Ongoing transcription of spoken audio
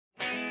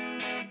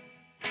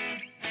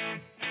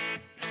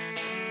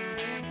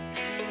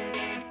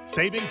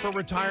Saving for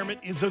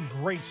retirement is a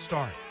great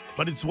start,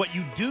 but it's what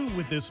you do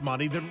with this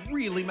money that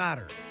really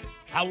matters.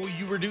 How will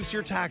you reduce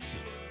your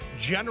taxes,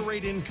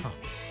 generate income,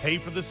 pay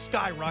for the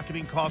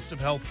skyrocketing cost of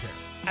healthcare,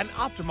 and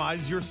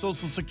optimize your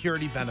Social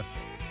Security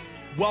benefits?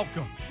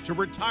 Welcome to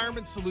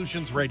Retirement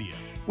Solutions Radio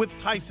with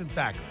Tyson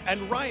Thacker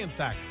and Ryan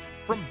Thacker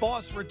from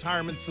Boss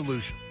Retirement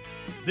Solutions.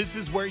 This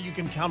is where you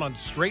can count on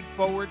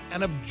straightforward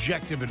and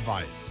objective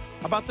advice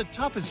about the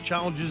toughest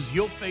challenges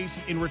you'll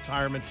face in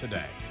retirement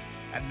today.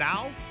 And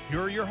now, here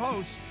are your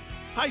hosts,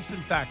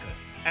 Tyson Thacker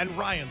and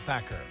Ryan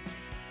Thacker.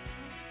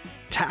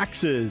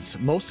 Taxes.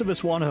 Most of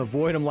us want to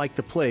avoid them like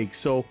the plague,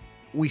 so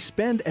we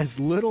spend as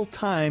little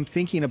time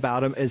thinking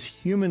about them as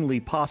humanly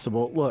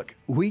possible. Look,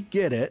 we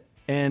get it,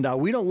 and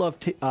we don't love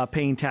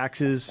paying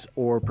taxes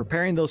or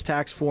preparing those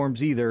tax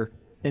forms either,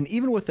 and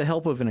even with the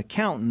help of an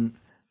accountant,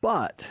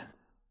 but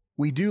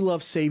we do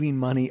love saving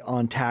money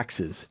on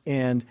taxes.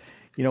 And,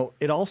 you know,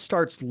 it all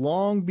starts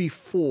long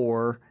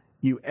before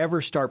you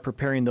ever start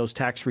preparing those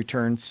tax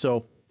returns.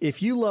 So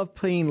if you love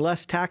paying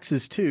less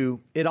taxes too,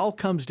 it all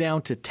comes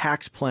down to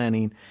tax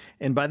planning.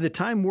 And by the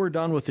time we're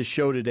done with the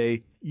show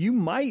today, you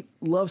might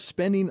love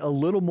spending a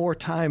little more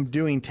time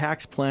doing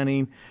tax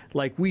planning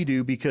like we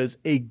do, because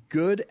a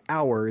good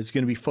hour is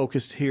going to be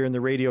focused here in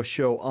the radio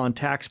show on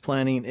tax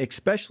planning,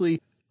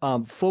 especially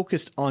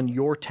focused on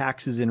your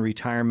taxes in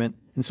retirement.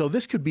 And so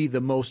this could be the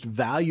most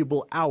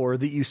valuable hour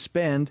that you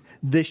spend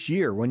this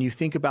year when you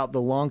think about the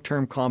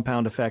long-term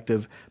compound effect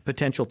of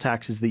potential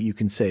taxes that you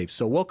can save.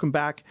 So welcome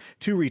back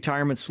to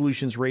Retirement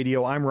Solutions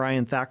Radio. I'm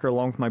Ryan Thacker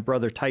along with my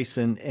brother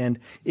Tyson. And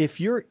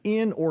if you're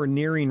in or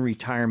nearing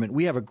retirement,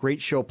 we have a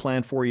great show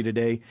planned for you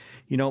today.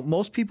 You know,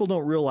 most people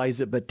don't realize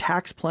it, but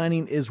tax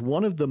planning is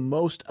one of the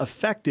most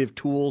effective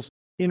tools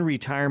in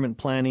retirement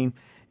planning.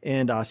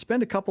 And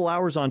spend a couple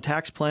hours on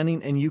tax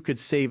planning, and you could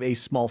save a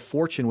small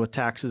fortune with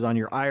taxes on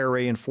your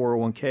IRA and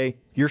 401k,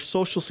 your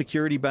Social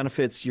Security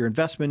benefits, your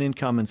investment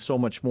income, and so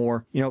much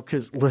more. You know,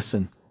 because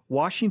listen,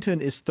 Washington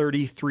is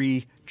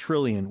 $33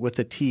 trillion with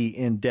a T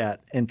in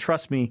debt. And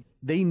trust me,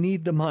 they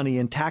need the money,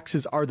 and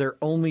taxes are their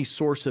only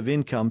source of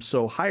income.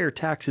 So higher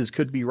taxes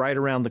could be right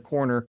around the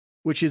corner,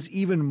 which is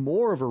even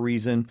more of a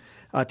reason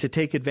to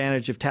take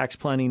advantage of tax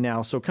planning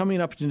now. So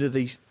coming up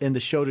in the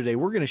show today,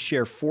 we're going to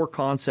share 4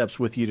 concepts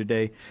with you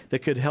today that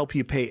could help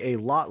you pay a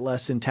lot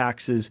less in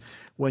taxes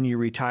when you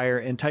retire.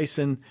 And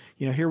Tyson,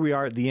 you know, here we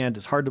are at the end.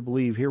 It's hard to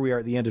believe. Here we are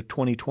at the end of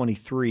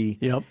 2023.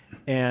 Yep.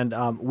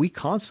 And we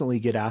constantly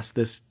get asked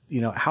this,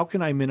 you know, how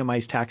can I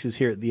minimize taxes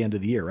here at the end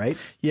of the year, right?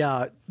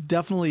 Yeah,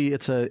 definitely.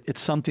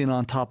 It's something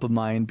on top of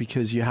mind,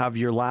 because you have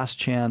your last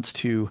chance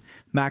to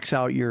max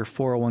out your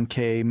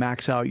 401k,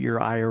 max out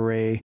your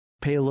IRA,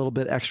 pay a little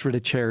bit extra to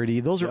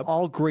charity. Those are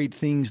all great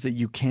things that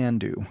you can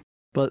do.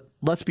 But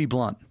let's be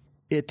blunt.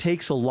 It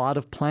takes a lot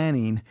of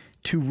planning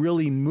to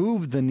really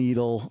move the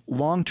needle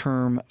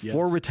long-term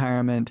for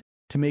retirement,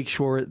 to make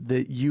sure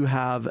that you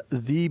have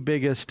the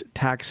biggest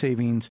tax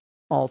savings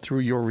all through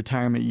your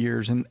retirement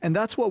years. And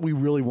that's what we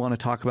really want to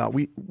talk about.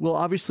 We'll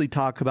obviously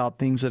talk about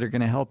things that are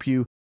going to help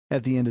you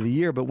at the end of the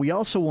year, but we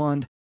also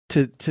want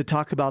to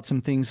talk about some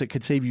things that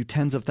could save you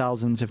tens of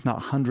thousands, if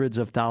not hundreds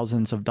of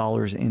thousands of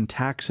dollars in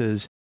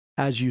taxes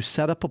as you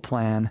set up a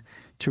plan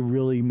to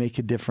really make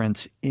a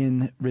difference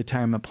in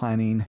retirement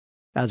planning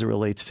as it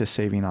relates to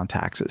saving on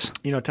taxes.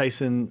 You know,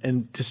 Tyson,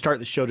 and to start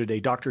the show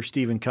today, Dr.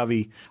 Stephen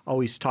Covey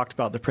always talked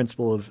about the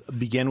principle of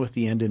begin with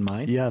the end in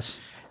mind. Yes.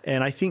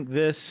 And I think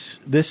this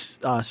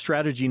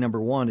strategy number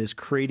 1 is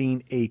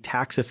creating a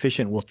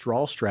tax-efficient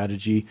withdrawal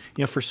strategy.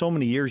 You know, for so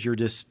many years, you're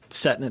just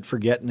setting it,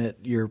 forgetting it.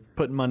 You're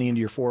putting money into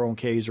your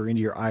 401ks or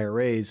into your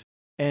IRAs,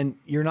 and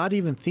you're not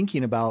even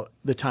thinking about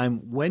the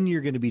time when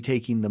you're going to be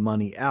taking the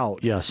money out.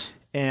 Yes.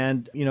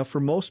 And, you know, for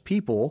most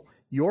people,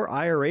 your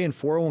IRA and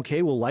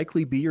 401k will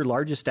likely be your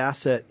largest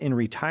asset in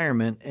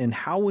retirement, and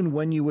how and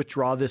when you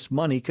withdraw this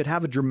money could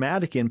have a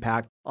dramatic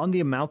impact on the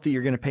amount that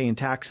you're going to pay in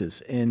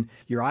taxes. And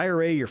your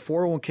IRA, your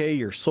 401k,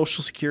 your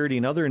Social Security,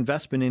 and other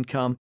investment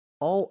income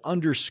all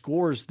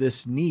underscores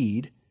this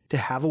need to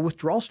have a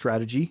withdrawal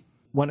strategy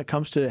when it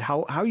comes to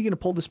how are you going to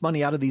pull this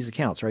money out of these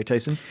accounts, right,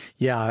 Tyson?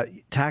 Yeah,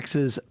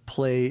 taxes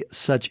play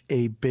such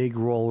a big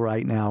role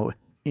right now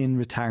in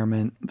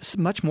retirement,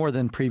 much more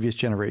than previous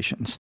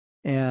generations.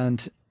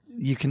 And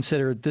you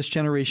consider this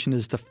generation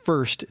is the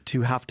first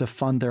to have to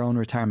fund their own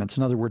retirements.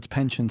 In other words,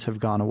 pensions have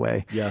gone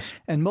away. Yes.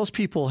 And most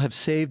people have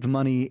saved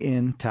money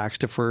in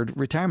tax-deferred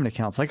retirement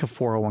accounts, like a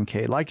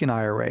 401k, like an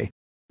IRA.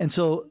 And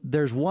so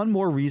there's one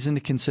more reason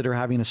to consider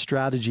having a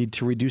strategy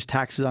to reduce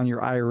taxes on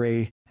your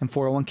IRA and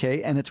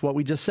 401k, and it's what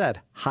we just said,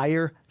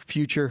 higher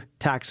future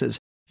taxes.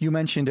 You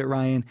mentioned it,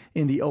 Ryan,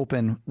 in the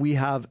open. We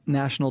have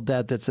national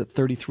debt that's at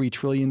 $33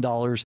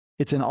 trillion.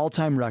 It's an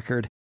all-time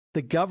record.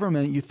 The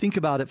government, you think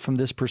about it from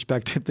this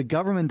perspective, the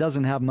government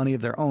doesn't have money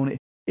of their own.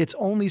 Its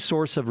only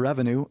source of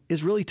revenue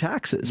is really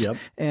taxes. Yep.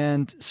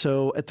 And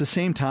so at the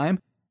same time,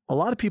 a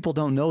lot of people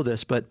don't know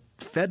this, but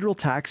federal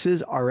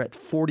taxes are at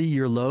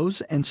 40-year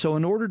lows. And so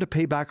in order to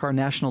pay back our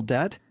national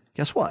debt,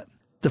 guess what?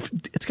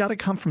 It's got to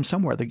come from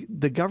somewhere.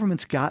 The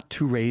government's got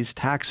to raise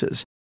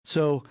taxes.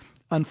 So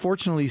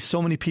unfortunately,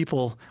 so many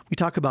people, we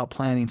talk about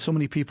planning, so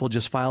many people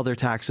just file their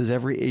taxes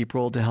every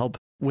April to help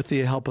with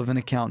the help of an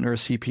accountant or a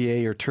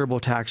CPA or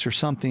TurboTax or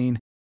something.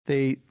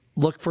 They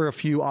look for a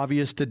few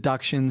obvious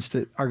deductions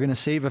that are going to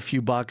save a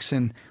few bucks,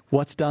 and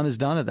what's done is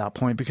done at that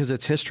point because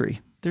it's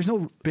history. There's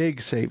no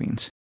big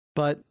savings.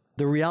 But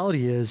the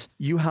reality is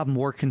you have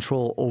more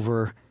control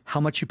over how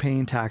much you pay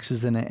in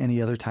taxes than at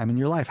any other time in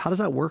your life. How does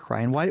that work,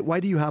 Ryan? Why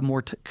do you have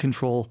more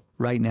control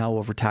right now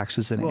over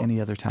taxes than at any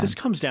other time? This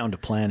comes down to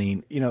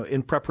planning.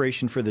 In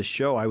preparation for this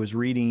show, I was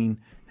reading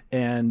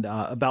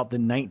about the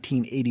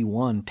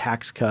 1981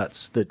 tax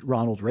cuts that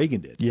Ronald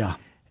Reagan did. Yeah.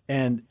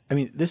 And I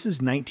mean, this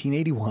is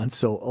 1981,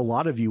 so a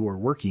lot of you were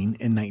working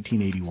in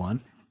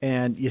 1981.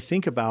 And you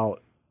think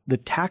about the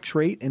tax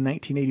rate in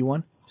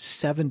 1981,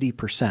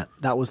 70%.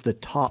 That was the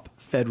top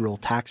federal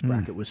tax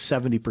bracket, was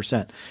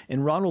 70%.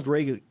 And Ronald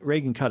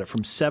Reagan cut it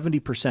from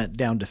 70%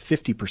 down to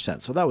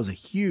 50%. So that was a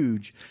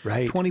huge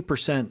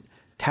 20%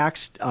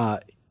 tax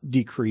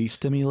decrease.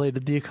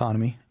 Stimulated the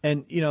economy.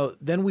 And,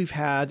 then we've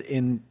had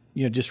in,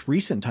 just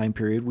recent time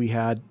period, we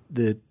had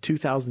the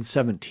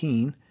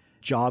 2017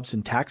 Jobs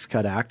and Tax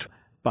Cut Act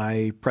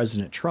by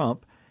President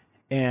Trump.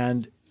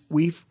 And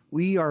we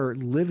are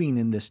living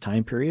in this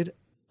time period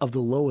of the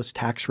lowest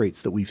tax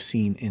rates that we've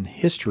seen in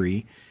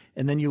history.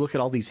 And then you look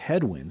at all these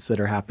headwinds that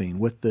are happening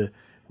with the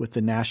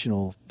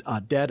national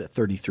debt at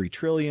 $33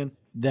 trillion.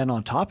 Then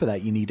on top of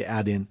that, you need to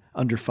add in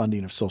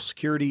underfunding of Social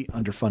Security,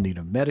 underfunding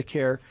of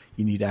Medicare.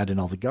 You need to add in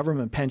all the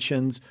government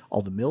pensions,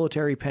 all the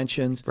military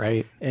pensions.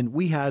 Right. And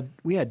we had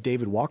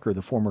David Walker,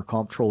 the former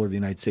comptroller of the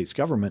United States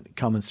government,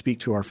 come and speak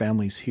to our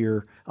families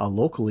here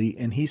locally.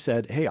 And he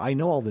said, hey, I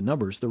know all the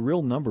numbers. The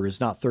real number is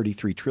not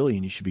 $33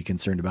 trillion you should be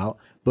concerned about,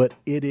 but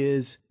it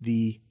is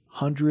the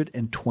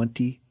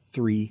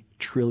 $123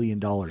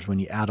 trillion when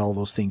you add all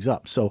those things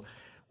up. So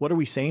what are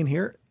we saying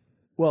here?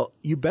 Well,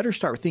 you better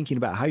start thinking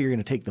about how you're going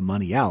to take the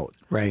money out.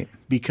 Right.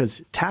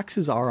 Because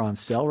taxes are on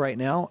sale right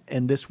now.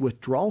 And this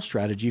withdrawal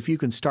strategy, if you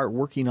can start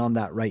working on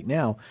that right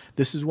now,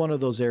 this is one of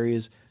those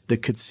areas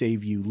that could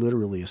save you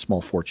literally a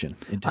small fortune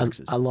in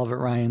taxes. I love it,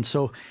 Ryan.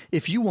 So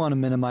if you want to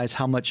maximize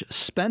how much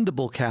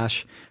spendable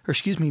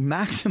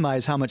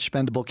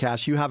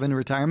cash you have in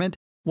retirement,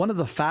 one of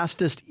the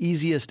fastest,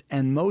 easiest,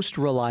 and most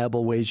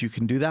reliable ways you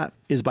can do that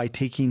is by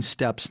taking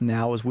steps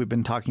now, as we've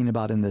been talking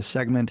about in this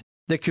segment,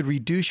 that could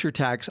reduce your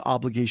tax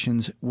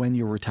obligations when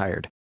you're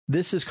retired.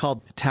 This is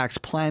called tax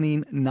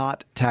planning,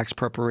 not tax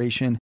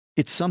preparation.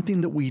 It's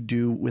something that we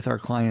do with our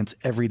clients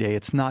every day.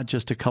 It's not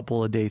just a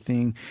couple a day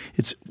thing.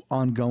 It's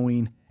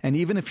ongoing. And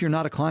even if you're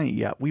not a client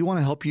yet, we want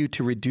to help you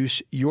to reduce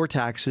your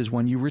taxes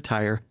when you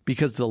retire,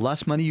 because the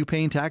less money you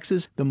pay in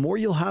taxes, the more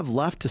you'll have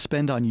left to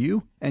spend on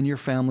you and your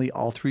family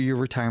all through your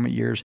retirement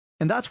years.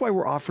 And that's why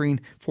we're offering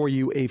for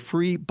you a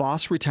free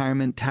Boss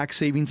Retirement Tax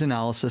Savings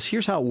Analysis.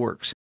 Here's how it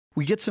works.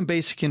 We get some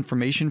basic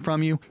information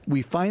from you.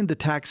 We find the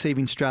tax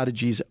saving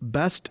strategies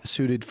best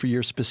suited for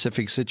your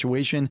specific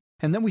situation.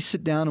 And then we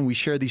sit down and we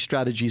share these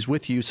strategies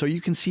with you so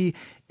you can see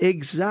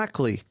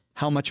exactly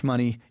how much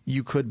money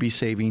you could be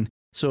saving.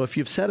 So if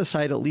you've set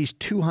aside at least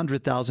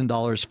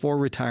 $200,000 for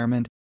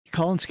retirement,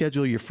 call and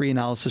schedule your free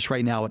analysis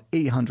right now at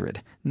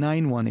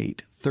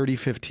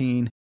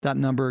 800-918-3015. That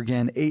number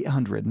again,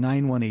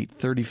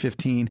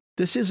 800-918-3015.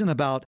 This isn't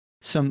about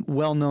some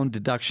well-known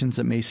deductions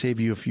that may save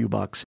you a few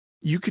bucks.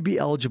 You could be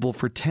eligible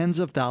for tens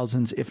of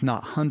thousands, if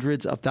not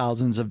hundreds of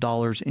thousands of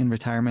dollars in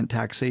retirement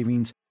tax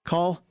savings.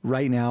 Call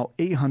right now,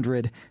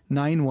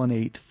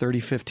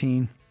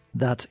 800-918-3015.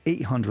 That's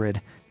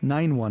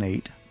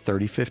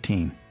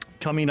 800-918-3015.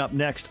 Coming up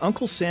next,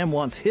 Uncle Sam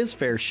wants his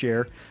fair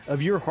share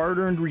of your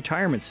hard-earned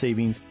retirement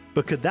savings,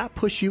 but could that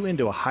push you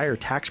into a higher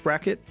tax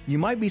bracket? You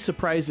might be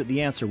surprised at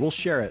the answer. We'll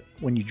share it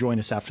when you join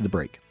us after the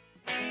break.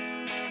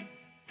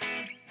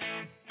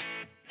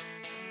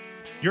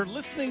 You're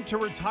listening to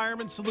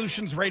Retirement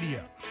Solutions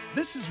Radio.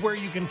 This is where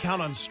you can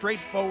count on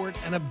straightforward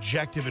and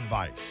objective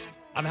advice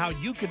on how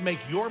you can make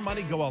your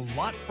money go a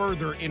lot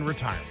further in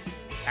retirement.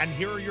 And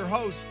here are your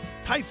hosts,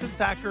 Tyson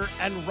Thacker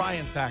and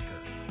Ryan Thacker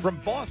from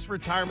Boss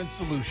Retirement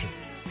Solutions.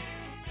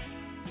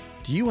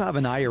 Do you have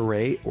an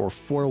IRA or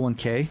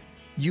 401k?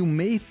 You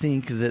may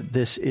think that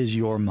this is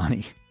your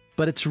money,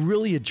 but it's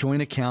really a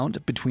joint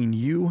account between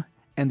you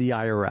and the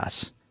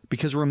IRS.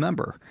 Because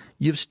remember,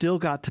 you've still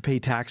got to pay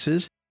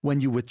taxes when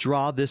you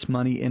withdraw this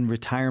money in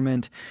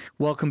retirement.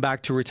 Welcome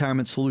back to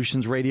Retirement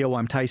Solutions Radio.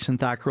 I'm Tyson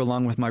Thacker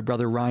along with my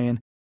brother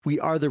Ryan. We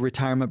are the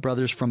Retirement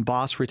Brothers from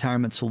Boss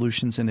Retirement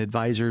Solutions and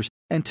Advisors.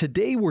 And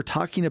today we're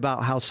talking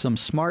about how some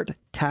smart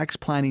tax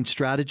planning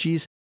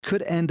strategies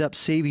could end up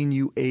saving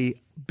you a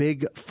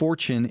big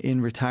fortune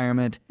in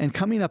retirement. And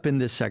coming up in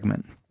this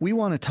segment, we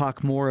want to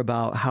talk more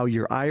about how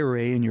your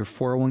IRA and your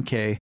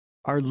 401k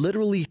are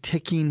literally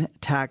ticking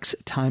tax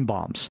time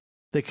bombs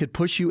that could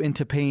push you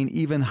into paying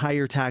even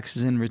higher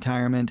taxes in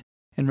retirement.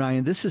 And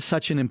Ryan, this is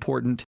such an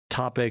important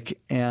topic,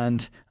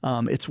 and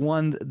it's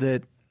one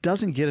that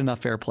doesn't get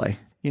enough airplay.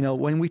 You know,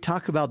 when we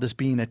talk about this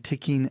being a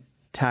ticking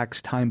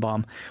tax time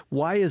bomb.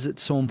 Why is it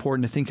so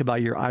important to think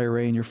about your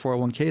IRA and your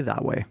 401k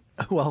that way?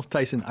 Well,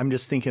 Tyson, I'm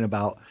just thinking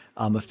about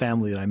a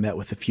family that I met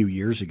with a few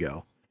years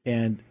ago,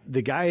 and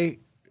the guy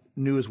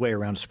knew his way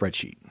around a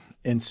spreadsheet.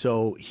 And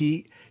so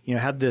he,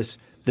 had this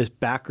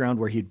background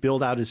where he'd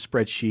build out his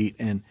spreadsheet,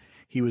 and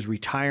he was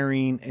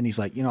retiring, and he's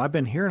like, I've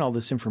been hearing all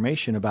this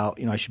information about,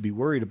 I should be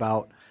worried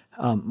about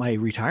my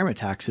retirement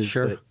taxes.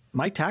 Sure. But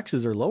my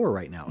taxes are lower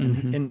right now.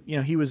 Mm-hmm.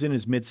 And he was in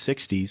his mid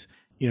 60s.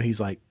 He's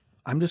like,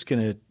 I'm just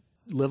going to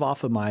live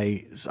off of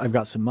I've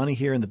got some money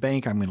here in the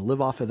bank. I'm going to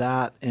live off of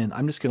that. And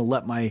I'm just going to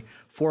let my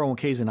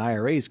 401ks and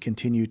IRAs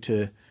continue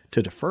to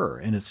defer.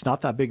 And it's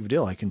not that big of a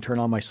deal. I can turn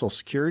on my Social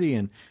Security,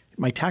 and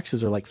my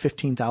taxes are like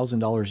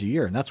 $15,000 a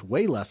year. And that's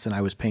way less than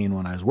I was paying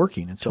when I was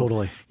working. And so,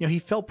 totally. He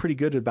felt pretty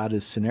good about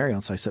his scenario.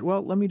 And so I said,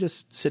 well, let me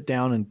just sit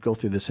down and go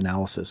through this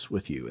analysis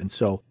with you. And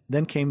so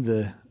then came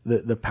the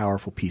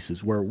powerful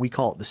pieces where we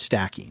call it the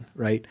stacking,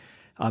 right?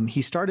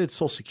 He started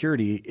Social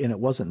Security, and it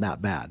wasn't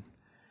that bad.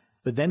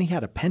 But then he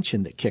had a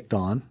pension that kicked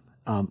on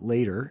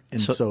later.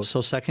 And so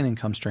second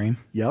income stream.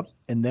 Yep.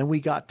 And then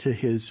we got to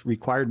his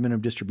required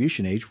minimum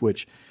distribution age,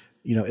 which,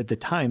 at the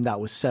time that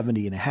was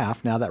 70 and a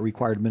half. Now that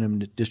required minimum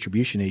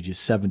distribution age is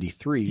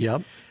 73.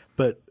 Yep.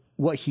 But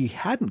what he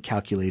hadn't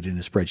calculated in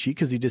his spreadsheet,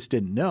 because he just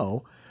didn't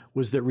know,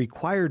 was that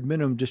required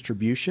minimum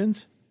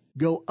distributions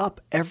go up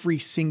every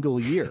single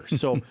year.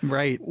 So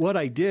right. What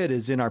I did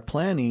is in our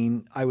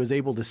planning, I was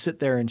able to sit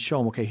there and show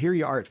him, okay, here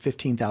you are at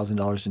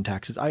 $15,000 in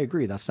taxes. I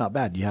agree. That's not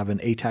bad. You have an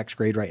A tax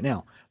grade right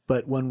now.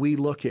 But when we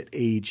look at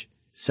age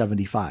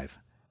 75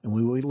 and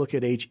when we look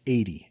at age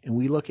 80 and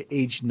we look at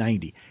age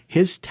 90,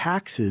 his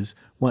taxes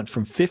went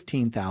from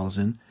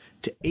 $15,000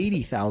 to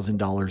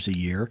 $80,000 a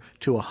year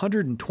to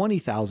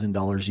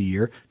 $120,000 a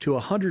year to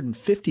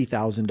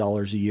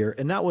 $150,000 a year.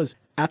 And that was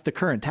at the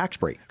current tax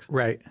breaks.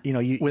 Right.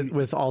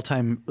 With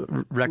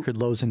all-time record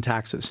lows in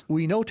taxes.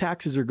 We know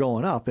taxes are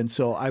going up. And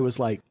so I was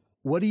like,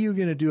 what are you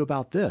going to do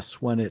about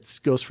this when it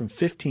goes from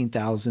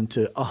 $15,000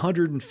 to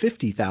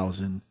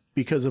 $150,000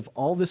 because of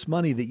all this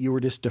money that you were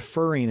just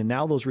deferring, and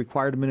now those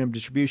required minimum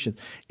distributions?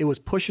 It was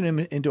pushing him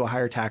into a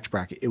higher tax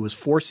bracket. It was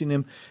forcing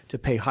him to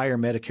pay higher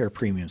Medicare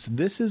premiums.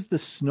 This is the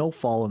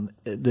snowfall and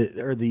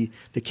the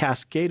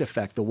cascade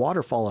effect, the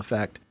waterfall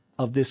effect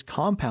of this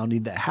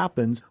compounding that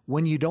happens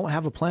when you don't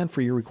have a plan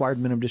for your required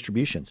minimum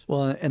distributions.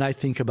 Well, and I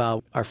think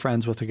about our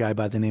friends with a guy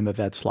by the name of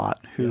Ed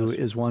Slott, who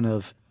is one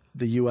of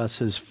the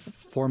U.S.'s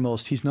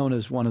foremost. He's known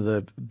as one of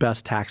the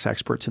best tax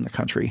experts in the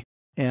country.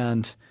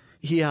 And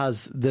he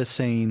has this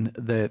saying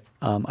that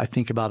I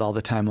think about all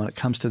the time when it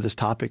comes to this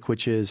topic,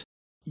 which is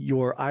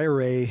your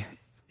IRA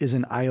is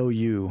an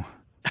IOU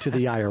to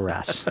the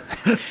IRS.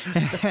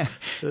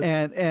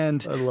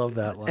 and I love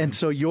that line. And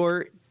so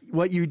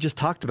what you just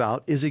talked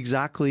about is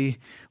exactly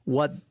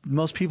what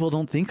most people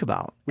don't think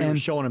about. We were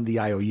showing them the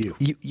IOU.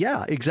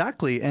 Yeah,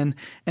 exactly. And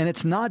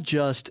it's not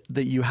just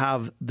that you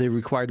have the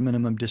required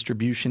minimum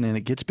distribution and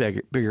it gets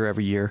bigger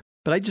every year.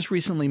 But I just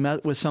recently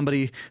met with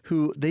somebody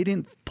who they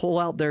didn't pull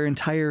out their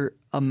entire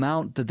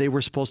amount that they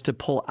were supposed to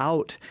pull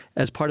out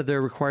as part of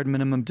their required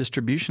minimum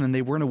distribution, and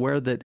they weren't aware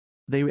that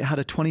they had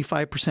a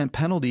 25%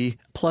 penalty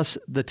plus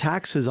the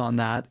taxes on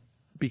that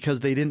because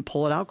they didn't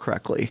pull it out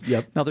correctly.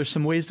 Yep. Now, there's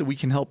some ways that we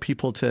can help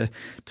people to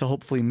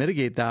hopefully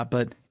mitigate that,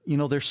 but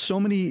there's so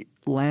many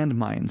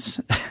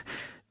landmines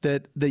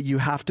that you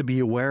have to be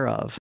aware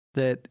of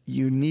that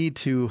you need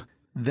to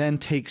then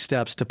take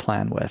steps to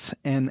plan with.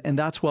 And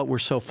that's what we're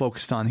so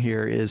focused on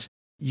here is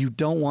you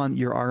don't want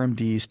your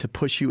RMDs to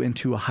push you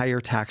into a higher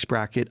tax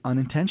bracket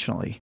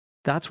unintentionally.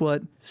 That's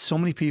what so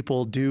many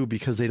people do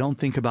because they don't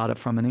think about it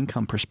from an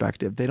income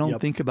perspective. They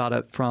don't think about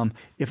it from,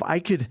 if I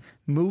could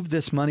move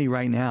this money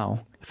right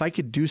now, if I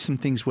could do some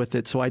things with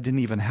it so I didn't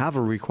even have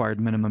a required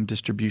minimum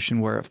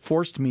distribution where it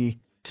forced me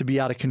to be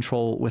out of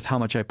control with how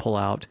much I pull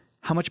out,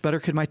 how much better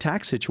could my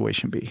tax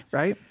situation be,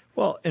 right?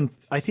 Well, and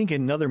I think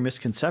another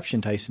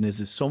misconception, Tyson,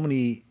 is so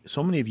many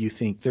of you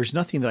think there's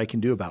nothing that I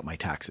can do about my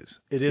taxes.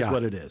 It is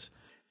what it is.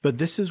 But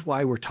this is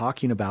why we're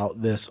talking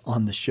about this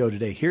on the show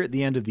today, here at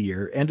the end of the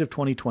year, end of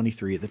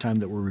 2023, at the time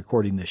that we're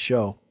recording this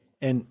show.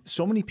 And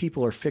so many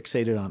people are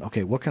fixated on,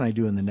 okay, what can I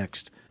do in the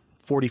next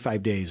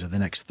 45 days or the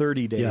next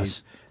 30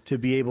 days to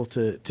be able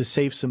to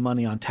save some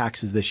money on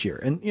taxes this year?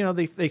 And,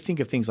 they think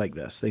of things like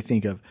this. They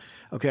think of,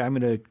 okay, I'm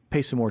going to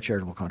pay some more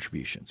charitable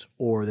contributions.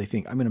 Or they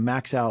think, I'm going to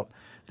max out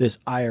this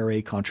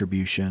IRA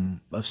contribution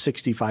of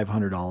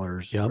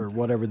 $6,500 or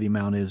whatever the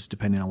amount is,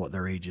 depending on what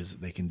their age is,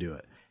 that they can do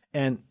it.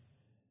 And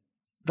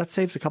that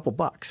saves a couple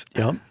bucks,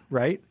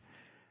 right?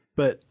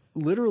 But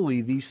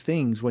literally these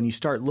things, when you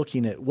start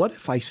looking at, what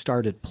if I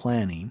started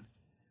planning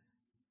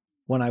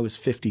when I was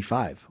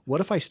 55? What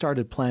if I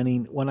started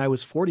planning when I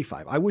was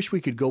 45? I wish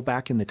we could go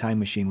back in the time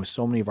machine with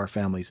so many of our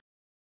families,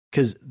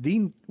 because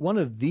one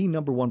of the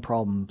number one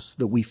problems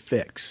that we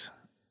fix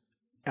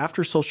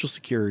after Social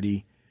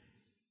Security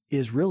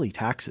is really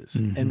taxes.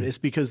 Mm-hmm. And it's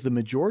because the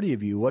majority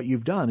of you, what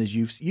you've done is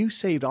you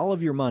saved all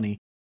of your money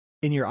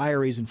in your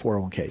IRAs and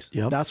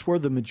 401ks. That's where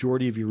the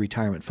majority of your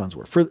retirement funds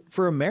were.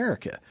 For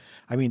America,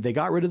 I mean, they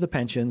got rid of the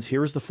pensions.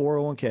 Here's the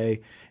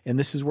 401k, and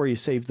this is where you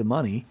save the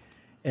money.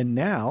 And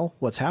now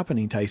what's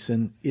happening,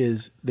 Tyson,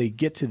 is they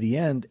get to the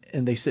end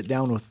and they sit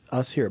down with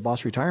us here at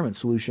Boss Retirement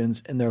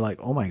Solutions, and they're like,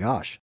 oh my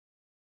gosh,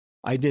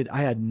 I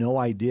had no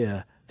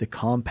idea the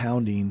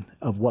compounding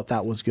of what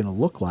that was going to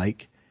look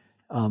like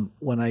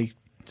when I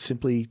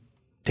simply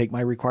take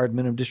my required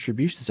minimum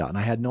distributions out. And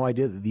I had no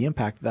idea that the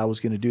impact that was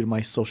going to do to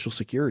my Social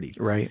Security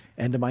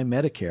and to my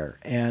Medicare,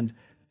 and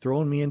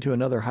throwing me into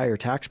another higher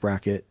tax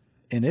bracket.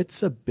 And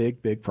it's a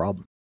big, big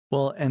problem.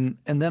 Well, and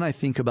then I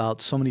think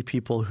about so many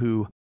people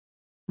who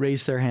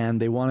raise their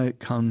hand. They want to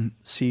come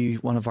see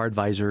one of our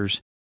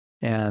advisors,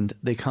 and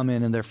they come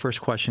in and their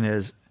first question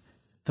is,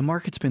 the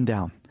market's been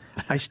down.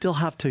 I still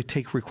have to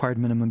take required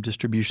minimum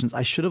distributions.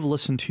 I should have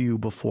listened to you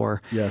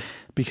before. Yes.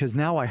 Because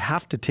now I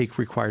have to take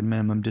required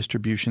minimum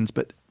distributions.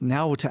 But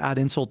now, to add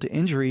insult to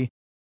injury,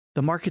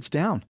 the market's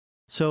down.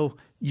 So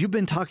you've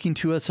been talking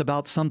to us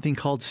about something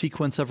called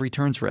sequence of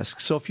returns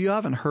risk. So if you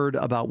haven't heard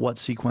about what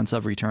sequence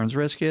of returns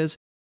risk is,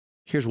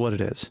 here's what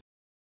it is.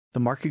 The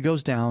market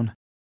goes down,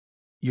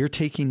 you're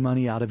taking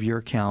money out of your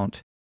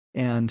account,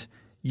 and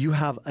you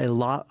have a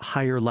lot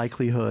higher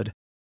likelihood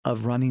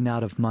of running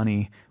out of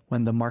money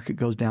when the market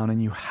goes down,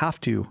 and you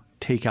have to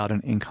take out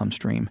an income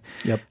stream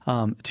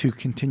to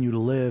continue to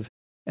live.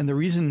 And the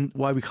reason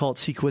why we call it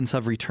sequence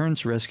of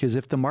returns risk is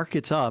if the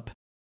market's up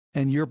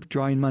and you're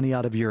drawing money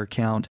out of your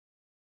account,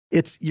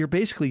 you're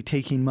basically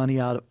taking money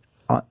out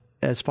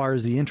as far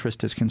as the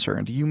interest is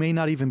concerned. You may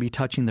not even be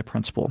touching the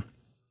principal.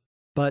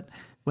 But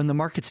when the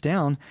market's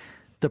down,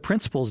 the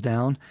principal's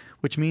down,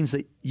 which means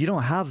that you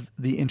don't have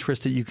the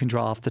interest that you can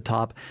draw off the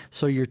top.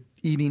 So you're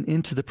eating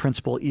into the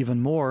principal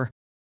even more,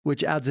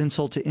 which adds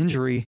insult to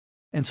injury.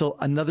 And so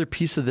another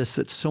piece of this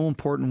that's so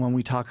important when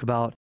we talk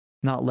about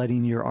not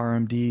letting your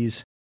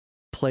RMDs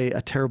play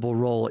a terrible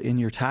role in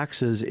your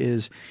taxes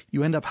is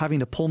you end up having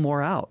to pull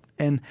more out.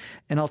 And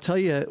I'll tell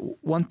you,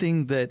 one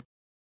thing that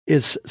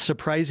is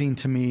surprising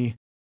to me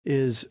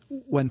is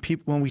when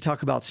we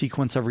talk about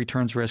sequence of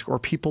returns risk or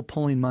people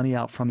pulling money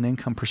out from an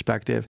income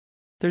perspective,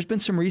 there's been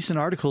some recent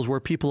articles where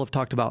people have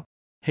talked about,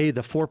 hey,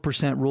 the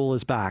 4% rule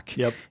is back.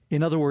 Yep.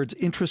 In other words,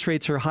 interest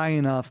rates are high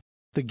enough,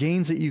 the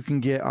gains that you can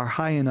get are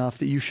high enough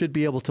that you should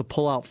be able to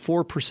pull out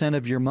 4%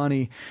 of your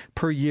money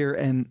per year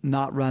and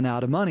not run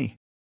out of money.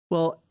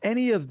 Well,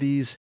 any of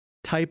these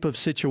type of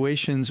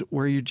situations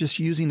where you're just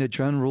using a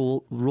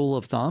general rule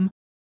of thumb,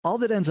 all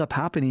that ends up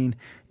happening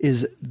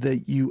is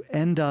that you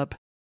end up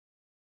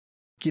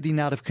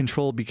getting out of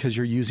control because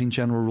you're using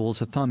general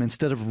rules of thumb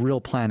instead of real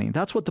planning.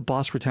 That's what the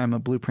Boss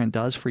Retirement Blueprint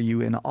does for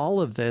you. And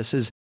all of this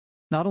is,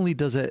 not only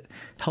does it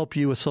help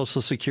you with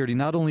Social Security,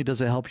 not only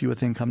does it help you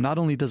with income, not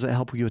only does it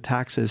help you with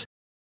taxes,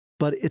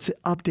 but it's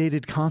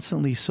updated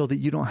constantly so that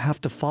you don't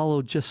have to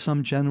follow just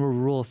some general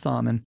rule of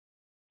thumb. And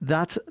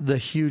that's the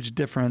huge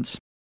difference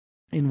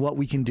in what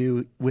we can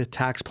do with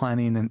tax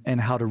planning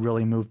and how to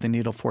really move the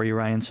needle for you,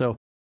 Ryan. So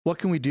what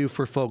can we do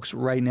for folks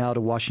right now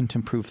to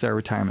Washington-proof their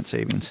retirement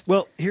savings?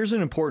 Well, here's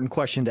an important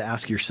question to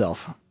ask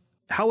yourself.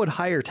 How would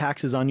higher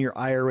taxes on your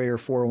IRA or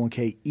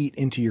 401k eat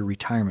into your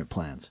retirement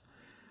plans?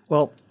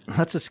 Well,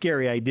 that's a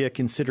scary idea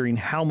considering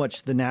how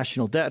much the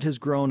national debt has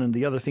grown and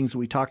the other things that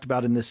we talked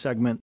about in this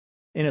segment.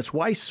 And it's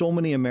why so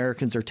many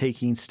Americans are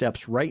taking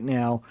steps right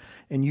now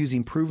and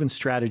using proven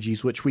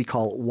strategies, which we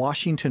call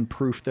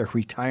Washington-proof their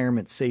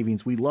retirement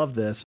savings. We love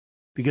this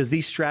because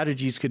these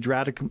strategies could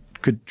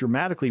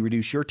dramatically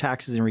reduce your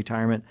taxes in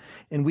retirement.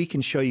 And we can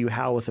show you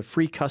how with a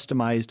free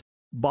customized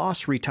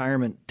Boss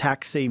Retirement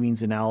Tax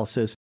Savings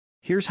Analysis.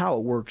 Here's how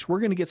it works. We're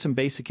going to get some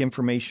basic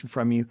information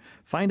from you,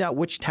 find out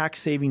which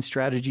tax saving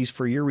strategies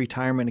for your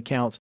retirement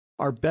accounts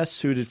are best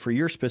suited for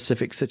your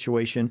specific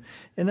situation,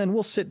 and then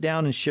we'll sit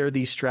down and share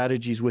these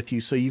strategies with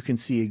you so you can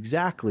see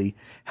exactly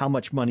how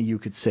much money you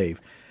could save.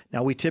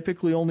 Now, we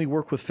typically only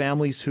work with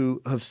families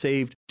who have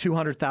saved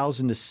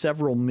 $200,000 to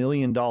several $1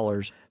 million.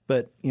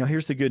 But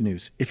here's the good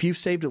news. If you've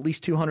saved at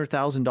least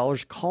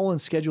 $200,000, call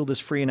and schedule this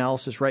free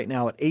analysis right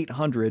now at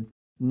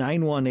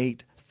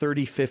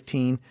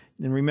 800-918-3015.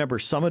 And remember,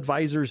 some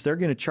advisors, they're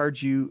going to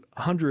charge you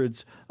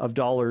hundreds of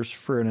dollars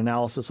for an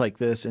analysis like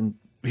this. And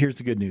here's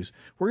the good news.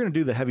 We're going to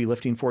do the heavy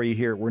lifting for you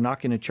here. We're not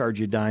going to charge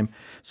you a dime.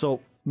 So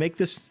make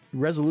this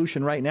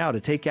resolution right now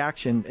to take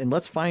action, and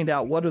let's find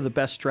out what are the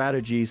best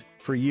strategies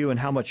for you and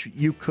how much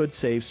you could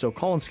save. So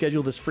call and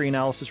schedule this free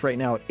analysis right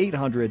now at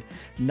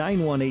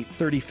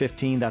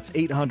 800-918-3015. That's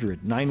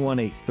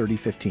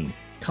 800-918-3015.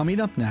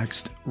 Coming up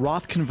next,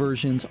 Roth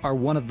conversions are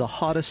one of the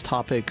hottest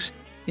topics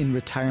in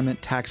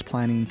retirement tax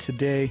planning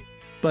today.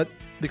 But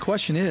the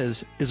question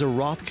is a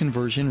Roth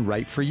conversion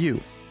right for you?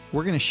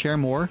 We're going to share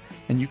more,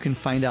 and you can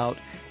find out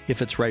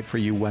if it's right for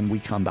you when we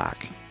come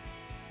back.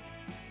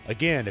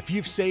 Again, if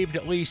you've saved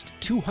at least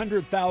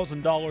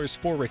 $200,000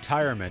 for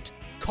retirement,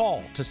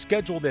 call to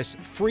schedule this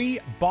free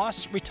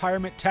Boss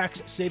Retirement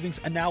Tax Savings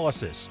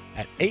Analysis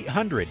at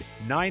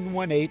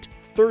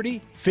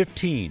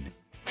 800-918-3015.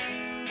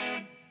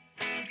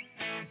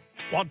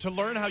 Want to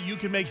learn how you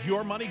can make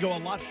your money go a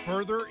lot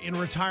further in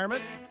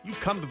retirement?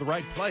 You've come to the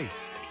right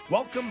place.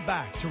 Welcome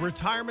back to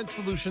Retirement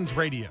Solutions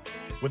Radio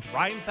with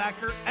Ryan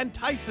Thacker and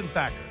Tyson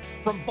Thacker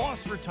from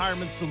Boss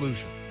Retirement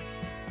Solutions.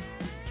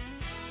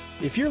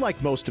 If you're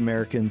like most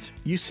Americans,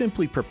 you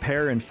simply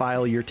prepare and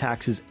file your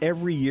taxes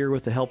every year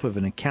with the help of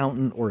an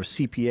accountant or a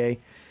CPA.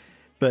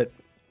 But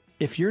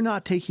if you're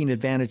not taking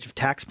advantage of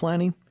tax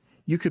planning,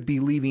 you could be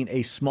leaving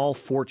a small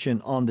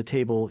fortune on the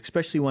table,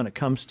 especially when it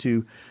comes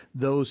to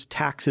those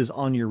taxes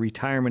on your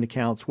retirement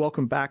accounts.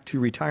 Welcome back to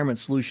Retirement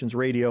Solutions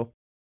Radio.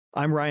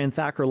 I'm Ryan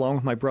Thacker, along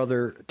with my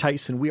brother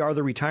Tyson. We are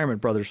the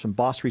Retirement Brothers from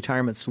Boss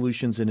Retirement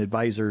Solutions and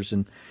Advisors.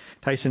 And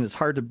Tyson, it's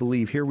hard to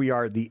believe here we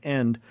are at the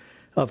end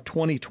of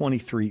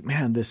 2023.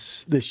 Man,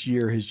 this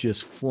year has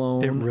just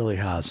flown. It really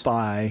has.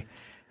 By.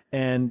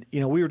 And,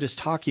 we were just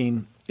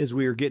talking as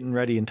we were getting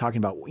ready and talking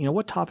about,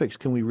 what topics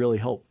can we really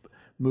help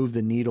move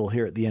the needle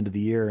here at the end of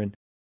the year? And,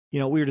 we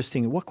were just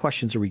thinking, what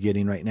questions are we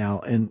getting right now?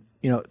 And,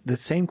 the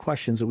same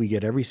questions that we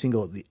get every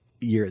single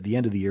year at the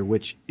end of the year,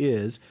 which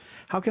is,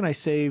 how can I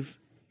save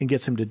and get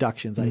some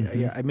deductions?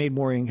 Mm-hmm. I made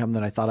more income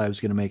than I thought I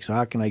was going to make, so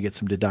how can I get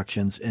some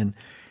deductions? And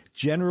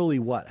generally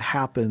what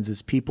happens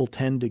is people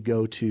tend to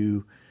go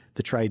to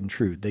the tried and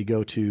true. They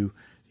go to,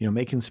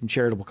 making some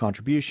charitable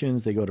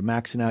contributions. They go to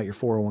maxing out your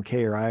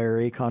 401k or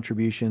IRA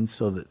contributions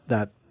so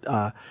that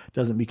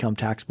doesn't become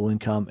taxable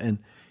income. And,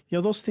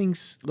 those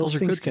things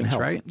can help.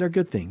 Right? They're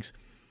good things,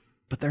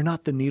 but they're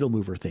not the needle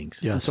mover things.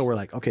 Yes. And so we're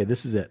like, okay,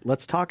 this is it.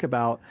 Let's talk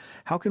about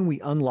how can we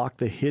unlock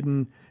the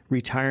hidden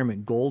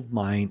retirement gold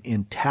mine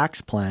in tax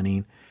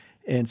planning.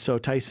 And so,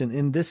 Tyson,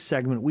 in this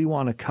segment, we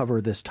want to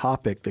cover this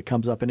topic that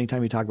comes up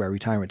anytime you talk about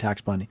retirement tax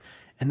planning,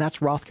 and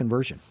that's Roth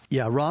conversion.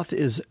 Yeah, Roth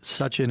is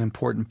such an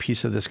important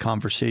piece of this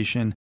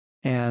conversation.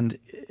 And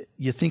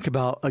you think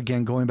about,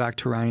 again, going back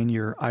to Ryan,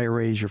 your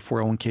IRAs, your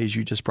 401ks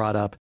you just brought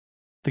up.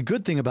 The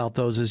good thing about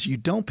those is you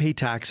don't pay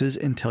taxes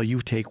until you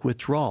take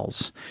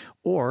withdrawals,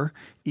 or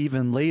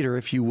even later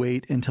if you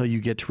wait until you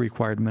get to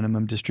required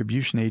minimum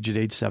distribution age at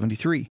age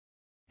 73.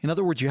 In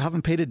other words, you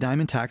haven't paid a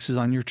dime in taxes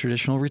on your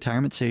traditional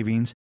retirement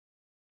savings,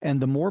 and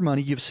the more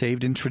money you've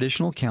saved in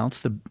traditional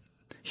accounts,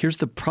 here's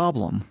the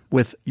problem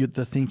with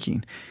the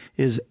thinking,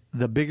 is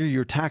the bigger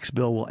your tax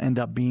bill will end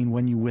up being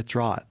when you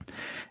withdraw it.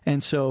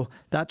 And so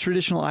that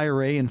traditional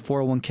IRA and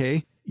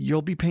 401k,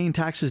 you'll be paying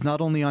taxes not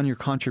only on your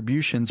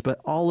contributions,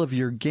 but all of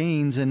your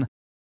gains. And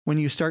when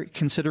you start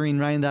considering,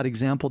 Ryan, that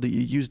example that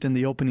you used in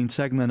the opening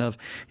segment of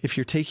if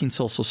you're taking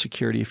Social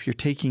Security, if you're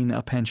taking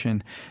a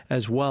pension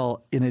as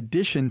well, in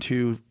addition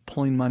to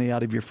pulling money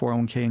out of your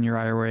 401k and your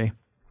IRA,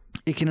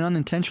 it can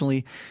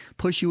unintentionally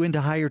push you into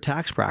higher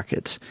tax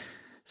brackets.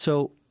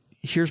 So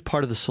here's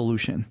part of the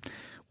solution.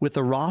 With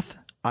a Roth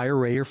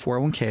IRA or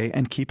 401k,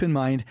 and keep in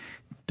mind,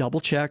 double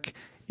check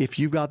if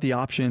you've got the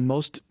option.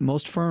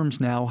 Most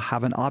firms now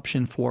have an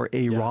option for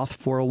a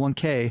Roth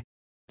 401k.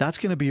 That's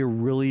going to be a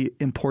really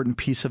important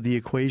piece of the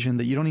equation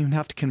that you don't even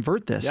have to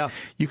convert this. Yeah.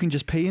 You can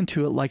just pay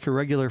into it like a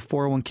regular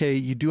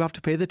 401k. You do have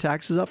to pay the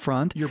taxes up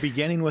front. You're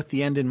beginning with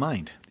the end in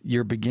mind.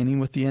 You're beginning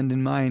with the end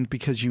in mind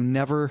because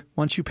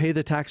once you pay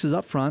the taxes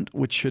up front,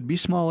 which should be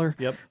smaller,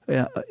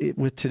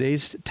 with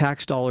today's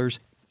tax dollars,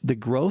 the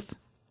growth,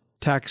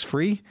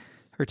 tax-free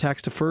or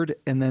tax-deferred,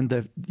 and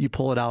then you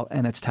pull it out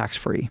and it's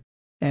tax-free.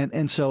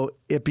 And so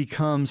it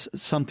becomes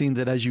something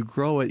that as you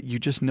grow it, you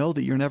just know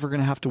that you're never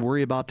going to have to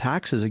worry about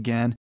taxes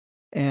again.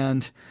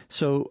 And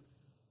so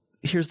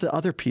here's the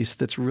other piece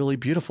that's really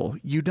beautiful.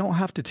 You don't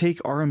have to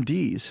take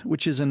RMDs,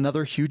 which is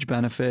another huge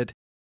benefit.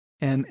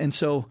 And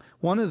so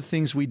one of the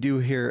things we do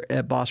here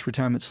at Boss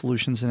Retirement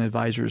Solutions and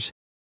Advisors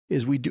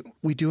is we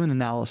do an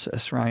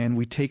analysis, Ryan.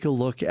 We take a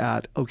look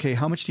at, okay,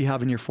 how much do you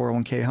have in your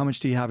 401k? How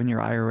much do you have in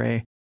your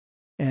IRA?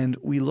 And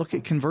we look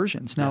at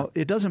conversions. Now,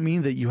 it doesn't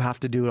mean that you have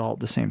to do it all at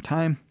the same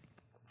time.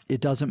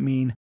 It doesn't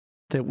mean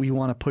that we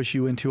want to push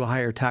you into a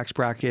higher tax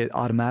bracket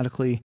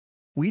automatically.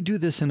 We do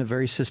this in a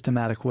very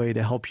systematic way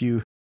to help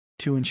you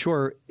to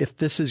ensure if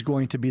this is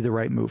going to be the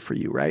right move for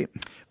you, right?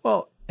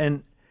 Well,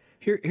 and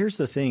here's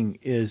the thing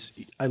is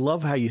I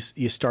love how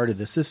you started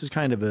this. This is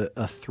kind of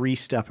a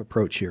three-step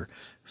approach here.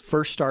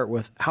 First, start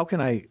with how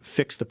can I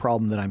fix the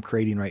problem that I'm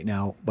creating right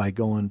now by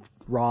going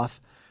Roth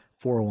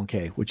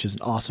 401k, which is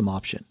an awesome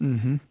option.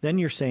 Mm-hmm. Then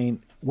you're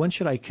saying, when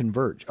should I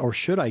convert, or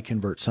should I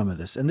convert some of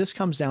this? And this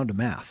comes down to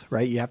math,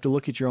 right? You have to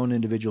look at your own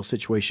individual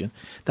situation.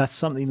 That's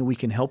something that we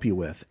can help you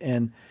with.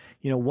 And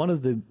one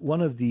of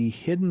the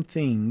hidden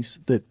things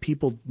that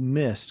people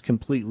missed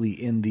completely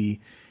in the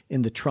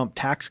Trump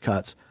tax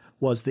cuts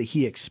was that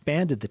he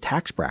expanded the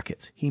tax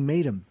brackets. He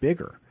made them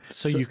bigger.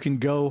 So you can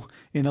go,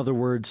 in other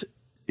words,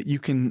 you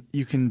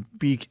can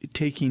be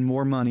taking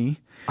more money,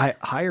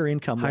 higher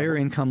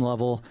income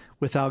level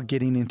without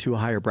getting into a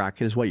higher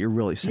bracket is what you're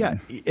really saying.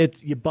 Yeah,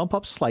 you bump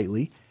up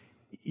slightly.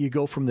 You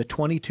go from the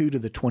 22 to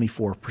the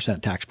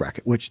 24% tax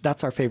bracket, which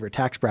that's our favorite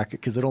tax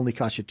bracket because it only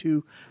costs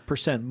you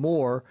 2%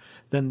 more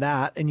than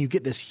that, and you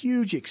get this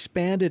huge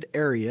expanded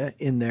area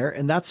in there,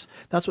 and that's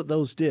what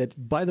those did.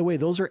 By the way,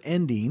 those are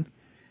ending,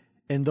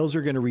 and those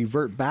are going to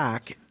revert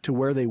back to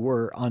where they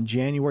were on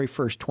January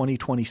 1st,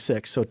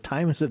 2026. So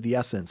time is of the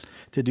essence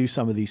to do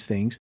some of these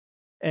things.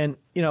 And,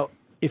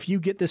 if you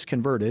get this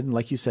converted, and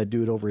like you said,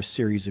 do it over a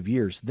series of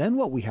years, then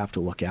what we have to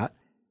look at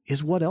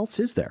is what else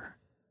is there?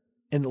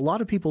 And a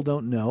lot of people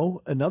don't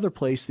know. Another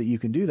place that you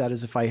can do that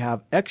is if I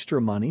have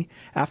extra money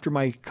after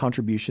my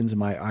contributions in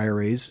my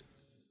IRAs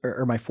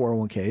or my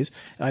 401ks,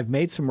 and I've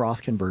made some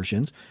Roth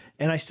conversions,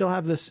 and I still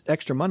have this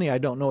extra money, I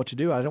don't know what to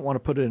do. I don't want to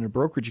put it in a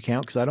brokerage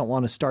account because I don't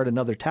want to start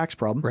another tax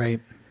problem.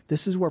 Right.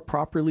 This is where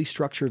properly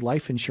structured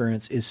life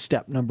insurance is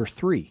step number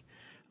 3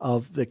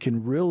 that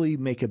can really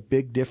make a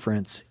big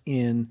difference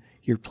in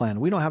your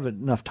plan. We don't have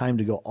enough time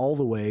to go all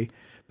the way,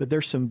 but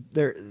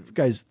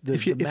guys.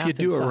 If you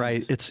do it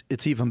right,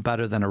 it's even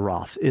better than a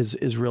Roth.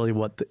 Is really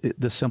what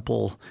the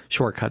simple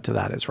shortcut to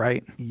that is,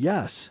 right?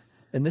 Yes,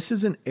 and this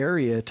is an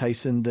area,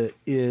 Tyson, that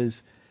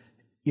is,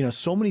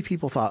 so many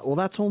people thought, well,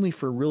 that's only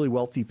for really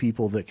wealthy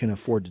people that can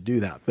afford to do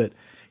that. But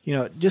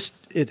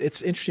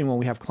it's interesting when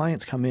we have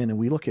clients come in and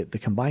we look at the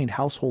combined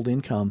household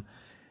income.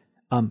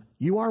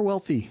 You are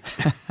wealthy.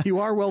 You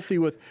are wealthy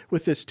with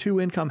this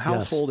 2-income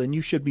household, yes. And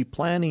you should be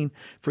planning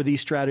for these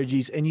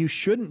strategies, and you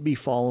shouldn't be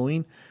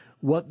following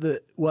what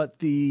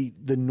the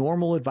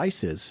normal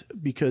advice is,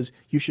 because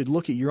you should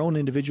look at your own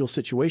individual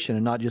situation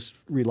and not just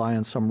rely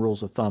on some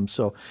rules of thumb.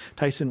 So,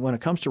 Tyson, when it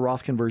comes to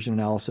Roth conversion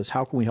analysis,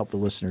 how can we help the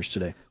listeners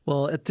today?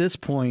 Well, at this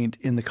point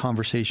in the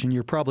conversation,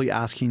 you're probably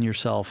asking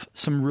yourself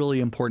some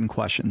really important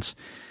questions.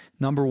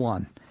 Number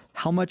one,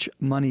 how much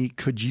money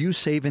could you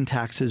save in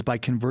taxes by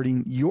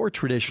converting your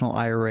traditional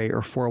IRA or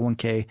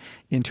 401k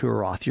into a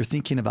Roth? You're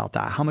thinking about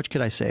that. How much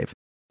could I save?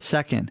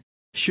 Second,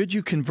 should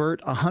you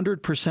convert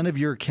 100% of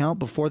your account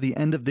before the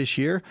end of this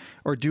year,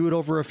 or do it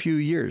over a few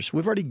years?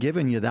 We've already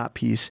given you that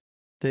piece,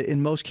 that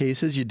in most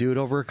cases you do it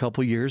over a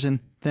couple years, and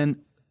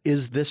then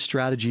is this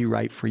strategy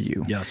right for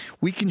you? Yes.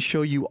 We can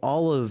show you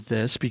all of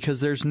this because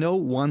there's no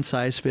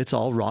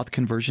one-size-fits-all Roth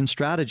conversion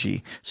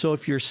strategy. So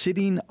if you're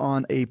sitting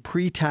on a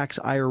pre-tax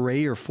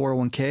IRA or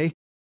 401k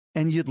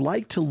and you'd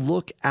like to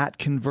look at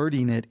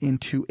converting it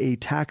into a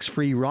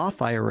tax-free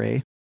Roth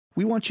IRA,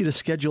 we want you to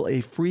schedule a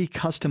free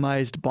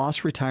customized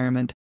Boss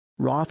Retirement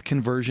Roth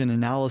conversion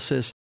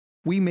analysis.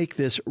 We make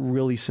this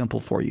really simple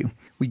for you.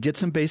 We get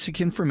some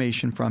basic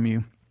information from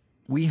you.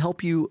 We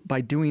help you by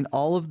doing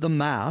all of the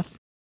math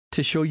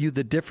to show you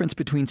the difference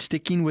between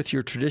sticking with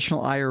your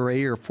traditional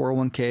IRA or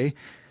 401k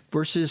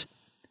versus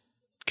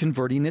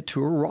converting it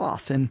to a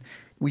Roth. And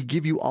we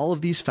give you all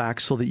of these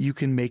facts so that you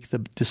can make the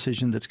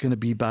decision that's going to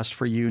be best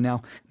for you.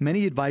 Now,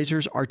 many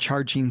advisors are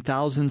charging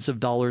thousands of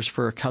dollars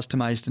for a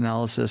customized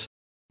analysis.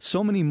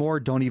 So many more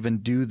don't even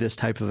do this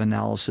type of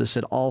analysis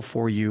at all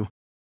for you.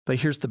 But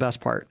here's the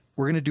best part.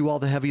 We're going to do all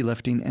the heavy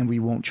lifting and we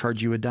won't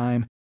charge you a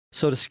dime.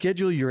 So to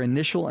schedule your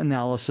initial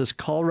analysis,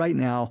 call right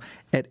now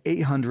at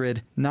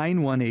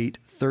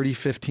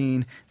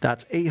 800-918-3015.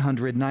 That's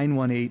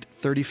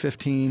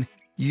 800-918-3015.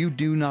 You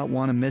do not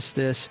want to miss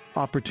this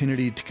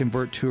opportunity to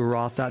convert to a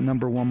Roth. That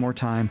number one more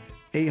time,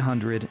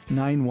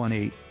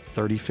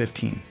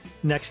 800-918-3015.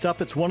 Next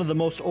up, it's one of the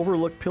most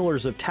overlooked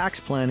pillars of tax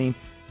planning,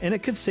 and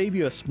it could save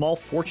you a small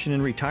fortune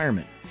in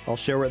retirement. I'll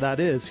share what that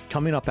is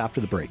coming up after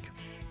the break.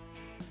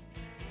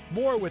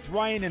 More with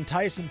Ryan and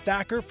Tyson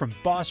Thacker from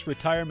Boss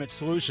Retirement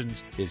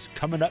Solutions is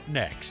coming up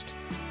next.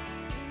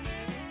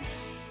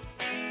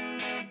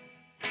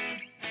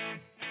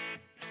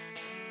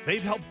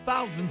 They've helped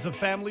thousands of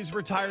families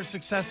retire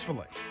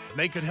successfully, and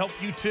they could help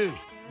you too.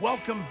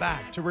 Welcome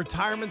back to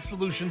Retirement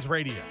Solutions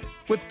Radio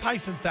with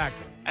Tyson Thacker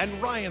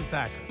and Ryan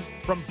Thacker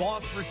from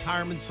Boss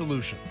Retirement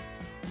Solutions.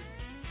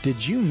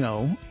 Did you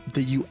know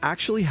that you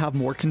actually have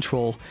more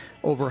control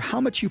over how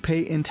much you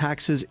pay in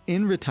taxes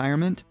in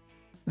retirement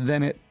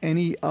than at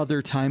any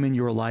other time in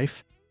your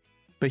life?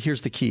 But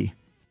here's the key.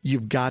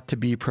 You've got to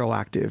be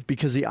proactive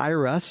because the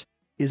IRS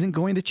isn't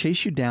going to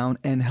chase you down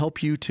and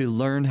help you to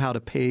learn how to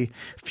pay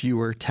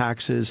fewer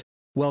taxes.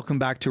 Welcome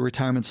back to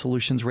Retirement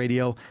Solutions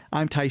Radio.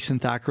 I'm Tyson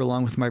Thacker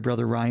along with my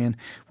brother Ryan.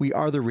 We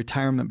are the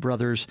Retirement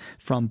Brothers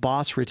from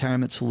Boss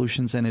Retirement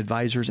Solutions and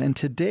Advisors. And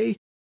today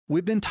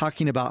we've been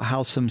talking about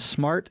how some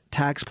smart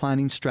tax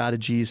planning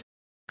strategies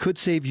could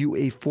save you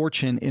a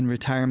fortune in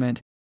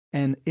retirement.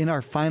 And in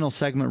our final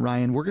segment,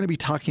 Ryan, we're going to be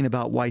talking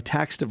about why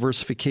tax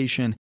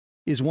diversification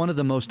is one of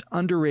the most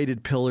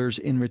underrated pillars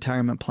in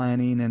retirement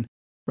planning. And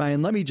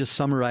Ryan, let me just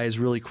summarize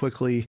really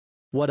quickly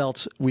what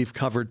else we've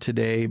covered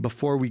today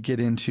before we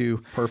get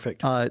into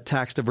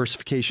tax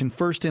diversification.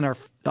 First, in our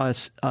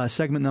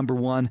segment number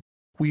one,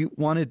 we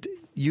wanted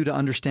you to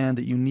understand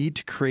that you need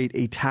to create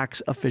a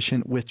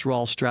tax-efficient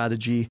withdrawal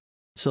strategy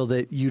so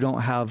that you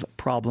don't have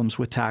problems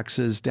with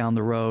taxes down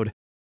the road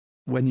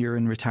when you're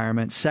in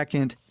retirement.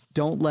 Second,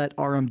 don't let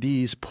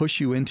RMDs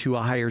push you into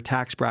a higher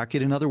tax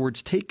bracket. In other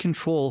words, take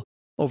control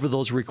over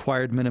those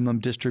required minimum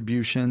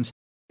distributions.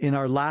 In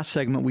our last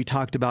segment, we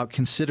talked about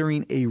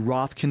considering a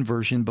Roth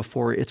conversion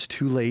before it's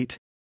too late,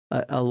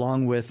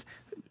 along with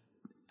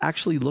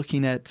actually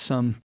looking at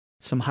some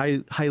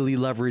highly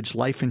leveraged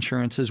life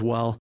insurance as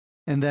well.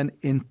 And then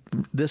in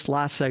this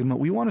last segment,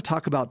 we want to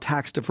talk about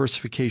tax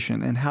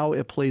diversification and how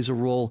it plays a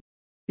role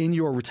in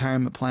your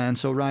retirement plan.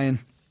 So Ryan,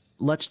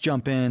 let's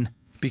jump in,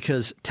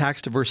 because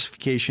tax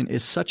diversification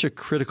is such a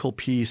critical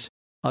piece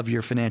of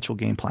your financial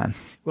game plan.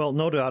 Well,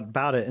 no doubt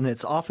about it. And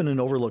it's often an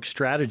overlooked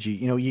strategy.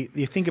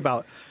 You think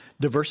about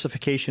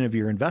diversification of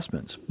your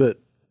investments, but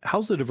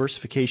how's the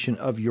diversification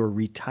of your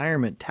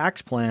retirement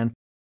tax plan?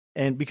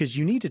 And because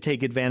you need to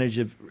take advantage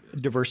of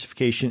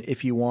diversification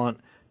if you want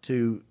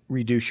to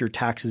reduce your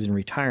taxes in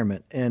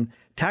retirement. And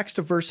tax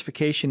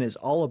diversification is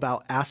all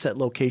about asset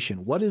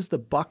location. What is the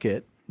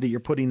bucket that you're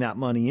putting that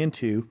money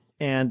into?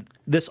 And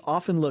this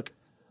often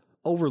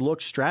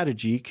overlooked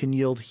strategy can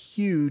yield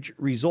huge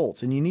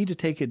results. And you need to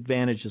take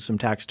advantage of some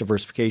tax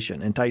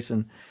diversification. And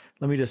Tyson,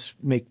 let me just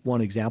make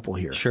one example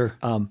here. Sure.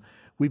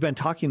 We've been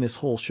talking this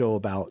whole show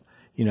about,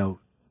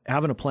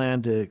 having a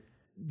plan to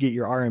get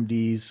your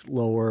RMDs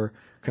lower,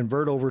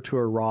 convert over to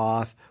a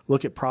Roth,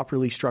 look at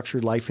properly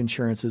structured life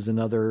insurance is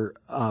another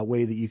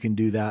way that you can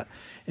do that.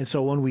 And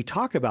so when we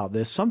talk about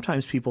this,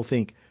 sometimes people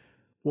think,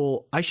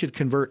 well, I should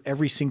convert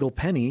every single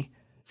penny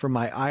from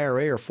my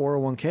IRA or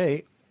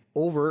 401k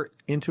over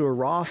into a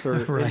Roth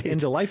or right.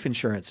 into life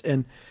insurance.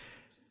 And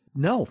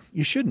no,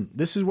 you shouldn't.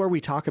 This is where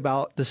we talk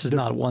about. This is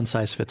not a one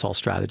size fits all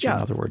strategy. In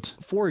other words,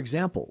 for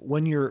example,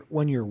 when you're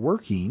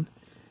working,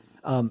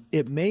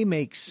 it may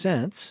make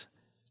sense,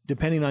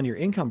 depending on your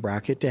income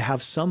bracket, to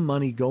have some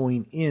money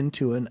going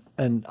into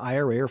an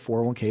IRA or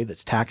 401k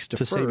that's tax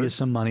deferred to save you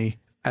some money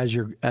as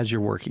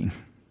you're working.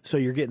 So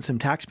you're getting some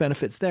tax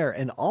benefits there,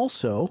 and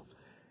also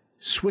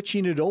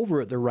switching it over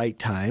at the right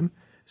time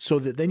so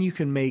that then you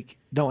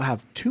don't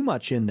have too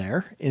much in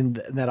there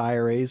in that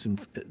IRAs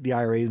and the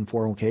IRA and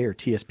 401k or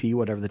TSP,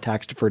 whatever the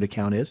tax deferred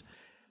account is.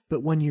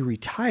 But when you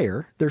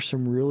retire, there's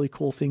some really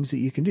cool things that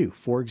you can do.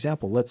 For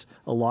example,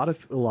 a lot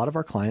of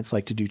our clients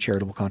like to do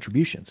charitable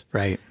contributions.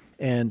 Right.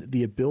 And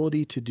the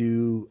ability to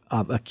do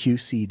a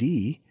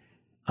QCD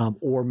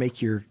or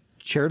make your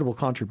charitable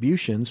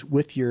contributions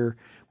with your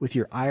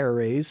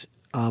IRAs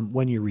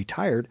when you're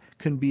retired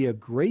can be a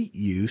great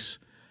use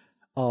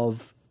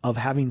of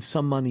having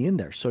some money in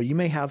there. So you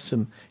may have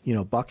some,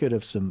 bucket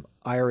of some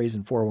IRAs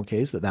and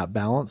 401ks that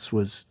balance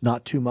was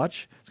not too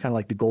much. It's kind of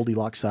like the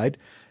Goldilocks side,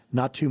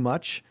 not too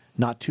much,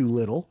 not too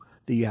little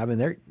that you have in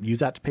there. Use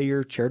that to pay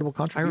your charitable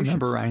contributions. I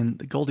remember, Ryan,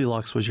 the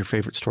Goldilocks was your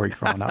favorite story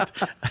growing up.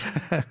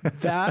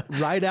 That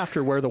right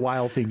after Where the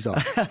Wild Things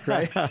Are,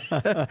 right?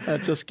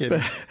 Just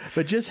kidding.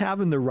 But just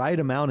having the right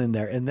amount in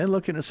there, and then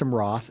looking at some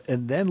Roth,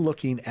 and then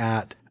looking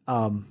at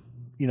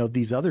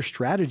these other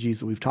strategies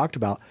that we've talked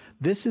about.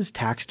 This is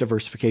tax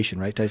diversification,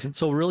 right, Tyson?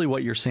 So really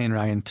what you're saying,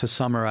 Ryan, to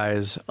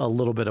summarize a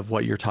little bit of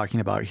what you're talking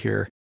about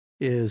here,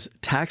 is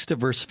tax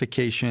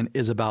diversification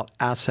is about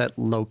asset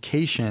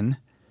location,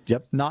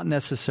 yep, not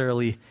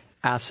necessarily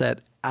asset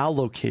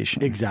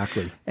allocation.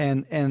 Exactly.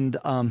 And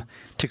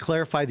to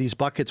clarify these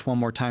buckets one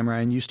more time,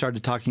 Ryan, you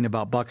started talking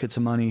about buckets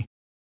of money.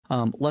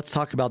 Let's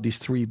talk about these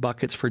three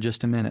buckets for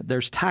just a minute.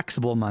 There's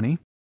taxable money,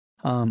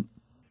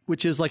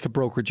 which is like a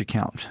brokerage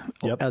account,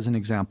 yep, as an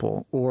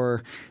example,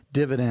 or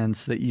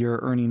dividends that you're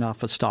earning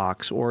off of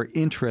stocks, or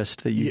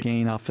interest that you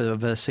gain off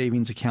of a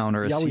savings account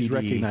or a CD. You always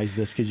recognize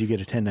this because you get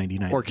a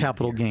 1099. Or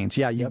capital gains.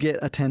 Yeah, you get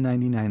a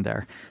 1099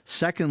 there.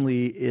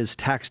 Secondly is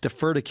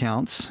tax-deferred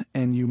accounts,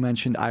 and you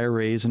mentioned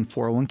IRAs and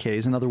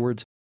 401ks. In other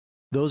words,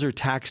 those are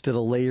taxed at a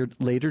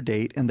later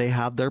date, and they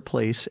have their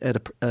place at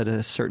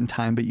a certain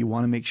time, but you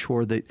want to make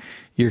sure that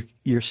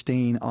you're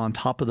staying on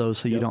top of those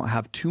so you don't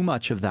have too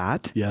much of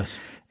that. Yes.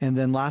 And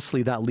then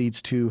lastly, that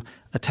leads to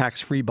a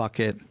tax-free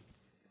bucket,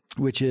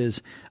 which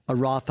is a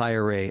Roth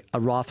IRA, a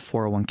Roth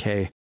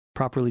 401k,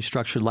 properly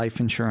structured life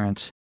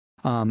insurance.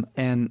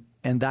 And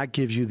that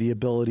gives you the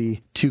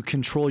ability to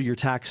control your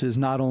taxes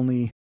not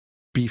only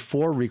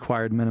before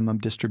required minimum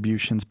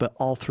distributions, but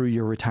all through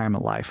your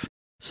retirement life.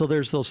 So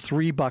there's those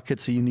three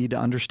buckets that you need to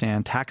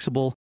understand: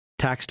 taxable,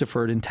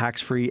 tax-deferred, and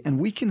tax-free. And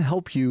we can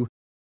help you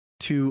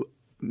to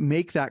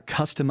make that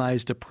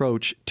customized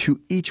approach to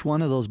each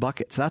one of those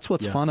buckets. That's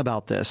what's fun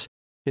about this,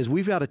 is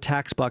we've got a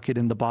tax bucket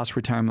in the Boss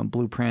Retirement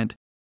Blueprint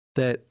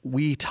that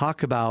we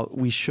talk about.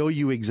 We show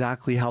you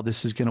exactly how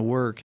this is going to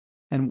work,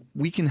 and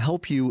we can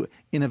help you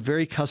in a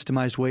very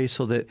customized way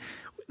so that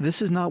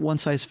this is not one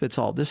size fits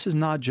all. This is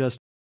not just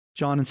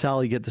John and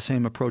Sally get the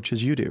same approach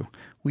as you do.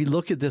 We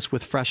look at this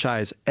with fresh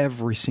eyes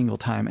every single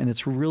time, and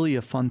it's really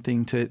a fun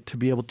thing to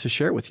be able to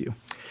share with you.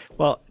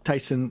 Well,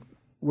 Tyson,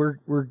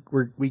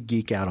 we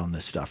geek out on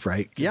this stuff,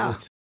 right? Yeah.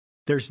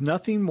 There's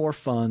nothing more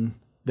fun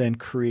than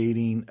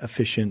creating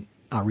efficient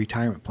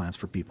retirement plans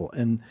for people.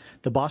 And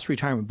the Boss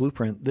Retirement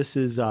Blueprint, this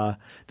is a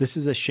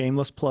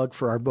shameless plug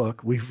for our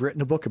book. We've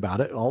written a book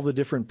about it. All the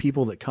different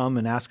people that come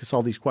and ask us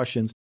all these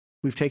questions,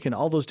 we've taken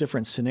all those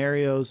different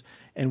scenarios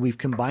and we've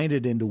combined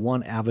it into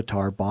one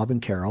avatar, Bob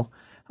and Carol.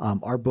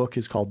 Our book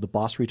is called The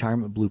Boss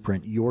Retirement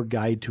Blueprint, Your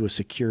Guide to a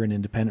Secure and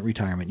Independent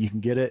Retirement. You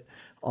can get it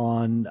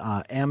on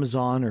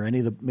Amazon or any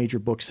of the major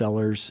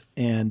booksellers.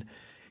 And,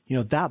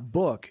 that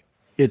book,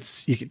 it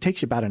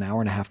takes you about an hour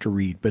and a half to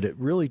read, but it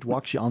really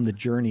walks you on the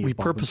journey. We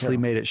purposely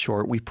made it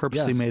short. We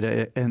purposely made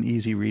it an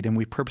easy read, and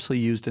we purposely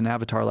used an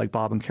avatar like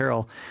Bob and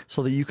Carol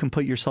so that you can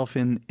put yourself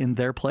in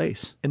their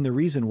place. And the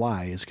reason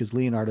why is because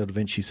Leonardo da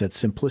Vinci said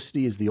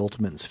simplicity is the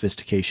ultimate in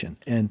sophistication.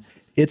 And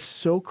It's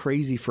so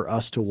crazy for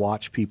us to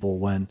watch people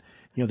when,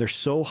 they're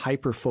so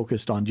hyper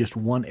focused on just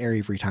one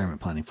area of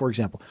retirement planning. For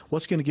example,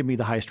 what's going to give me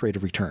the highest rate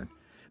of return?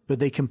 But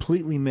they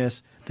completely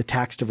miss the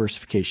tax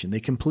diversification. They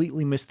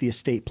completely miss the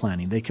estate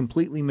planning. They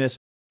completely miss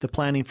the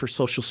planning for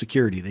Social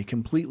Security. They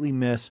completely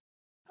miss,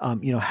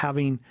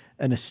 having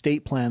an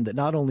estate plan that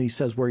not only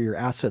says where your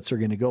assets are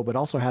going to go, but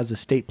also has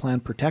estate plan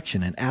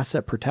protection and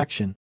asset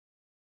protection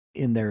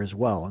in there as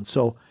well. And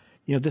so,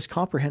 this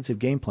comprehensive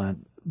game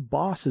plan,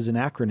 BOSS is an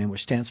acronym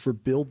which stands for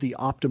Build the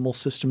Optimal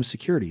System of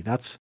Security.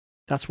 That's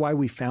why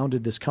we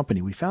founded this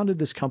company. We founded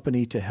this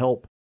company to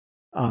help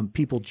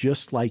people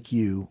just like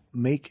you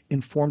make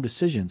informed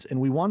decisions. And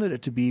we wanted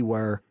it to be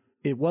where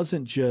it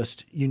wasn't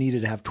just you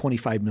needed to have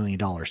 $25 million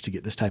to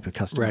get this type of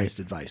customized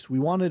advice. We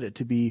wanted it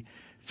to be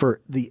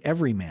for the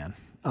everyman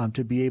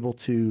to be able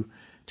to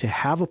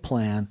have a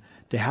plan,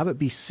 to have it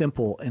be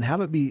simple and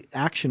have it be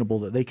actionable,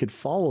 that they could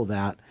follow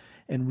that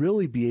and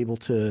really be able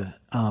to,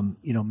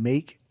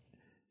 make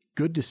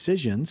good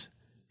decisions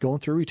going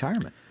through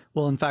retirement.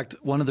 Well, in fact,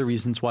 one of the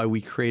reasons why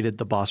we created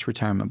the Boss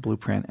Retirement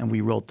Blueprint and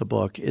we wrote the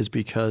book is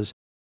because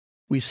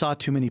we saw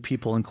too many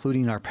people,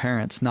 including our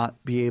parents,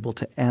 not be able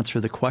to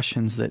answer the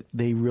questions that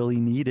they really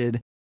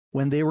needed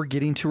when they were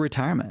getting to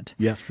retirement.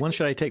 Yes. When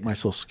should I take my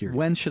Social Security?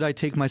 When should I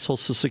take my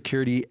Social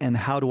Security, and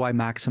how do I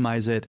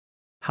maximize it?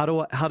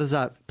 How does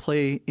that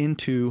play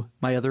into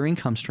my other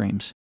income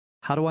streams?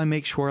 How do I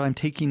make sure I'm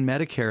taking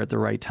Medicare at the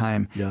right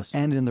time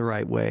and in the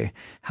right way?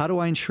 How do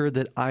I ensure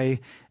that I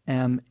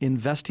am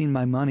investing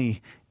my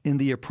money in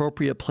the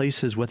appropriate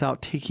places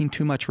without taking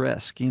too much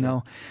risk?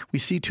 We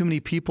see too many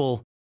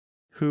people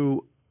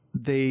who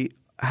they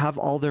have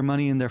all their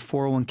money in their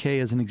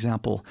 401k as an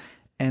example,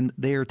 and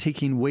they are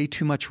taking way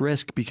too much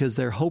risk because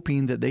they're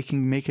hoping that they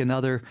can make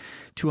another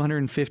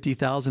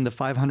 $250,000 to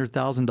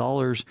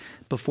 $500,000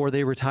 before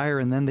they retire,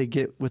 and then they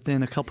get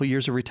within a couple of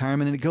years of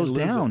retirement and it goes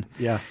down.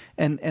 Yeah,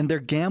 and they're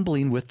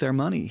gambling with their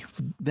money.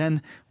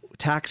 Then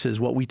taxes,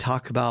 what we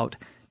talk about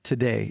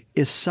today,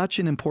 is such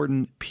an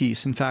important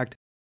piece. In fact,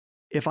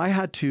 if I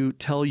had to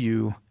tell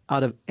you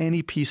out of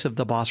any piece of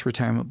the Boss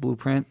Retirement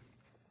Blueprint,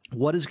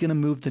 what is going to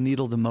move the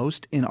needle the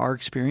most in our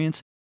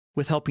experience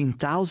with helping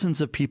thousands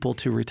of people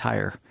to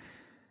retire,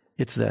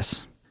 it's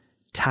this.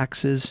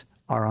 Taxes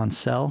are on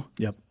sale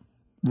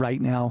right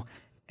now,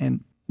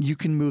 and you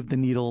can move the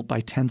needle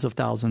by tens of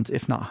thousands,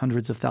 if not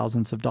hundreds of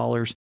thousands of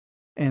dollars.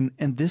 And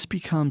this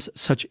becomes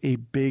such a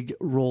big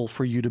role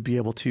for you to be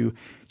able to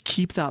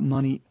keep that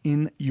money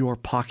in your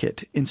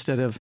pocket instead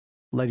of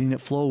letting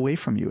it flow away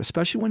from you,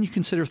 especially when you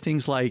consider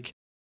things like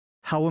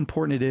how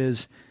important it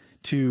is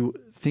to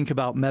think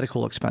about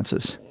medical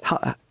expenses.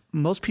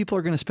 Most people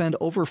are going to spend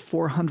over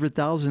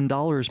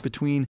 $400,000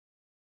 between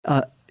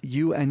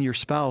you and your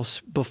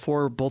spouse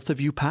before both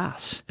of you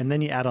pass. And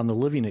then you add on the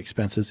living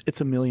expenses, it's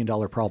 $1 million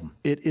problem.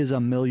 It is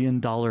 $1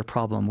 million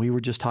problem. We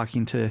were just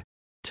talking to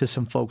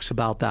some folks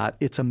about that.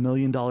 It's $1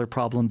 million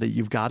problem that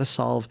you've got to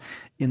solve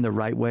in the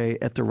right way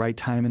at the right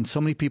time. And so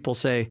many people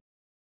say,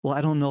 well,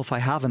 I don't know if I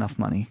have enough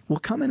money. Well,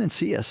 come in and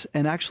see us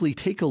and actually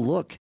take a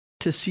look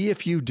to see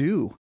if you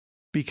do.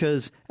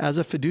 Because as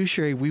a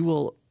fiduciary, we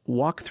will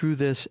walk through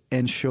this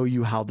and show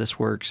you how this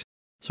works.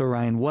 So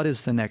Ryan, what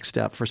is the next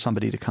step for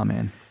somebody to come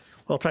in?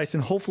 Well,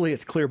 Tyson, hopefully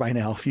it's clear by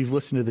now if you've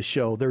listened to the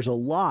show. There's a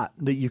lot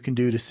that you can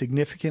do to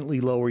significantly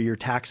lower your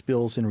tax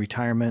bills in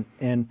retirement.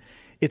 And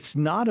it's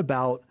not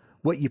about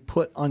what you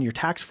put on your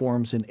tax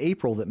forms in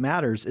April that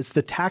matters. It's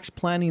the tax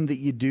planning that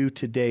you do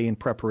today in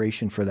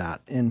preparation for that.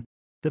 And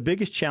the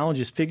biggest challenge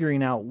is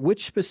figuring out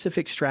which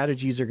specific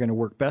strategies are going to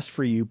work best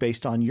for you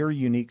based on your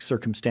unique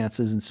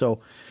circumstances. And so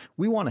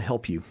we want to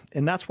help you.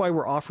 And that's why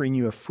we're offering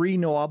you a free,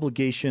 no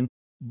obligation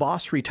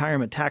Boss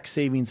Retirement Tax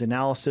Savings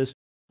Analysis.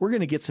 We're going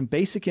to get some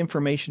basic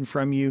information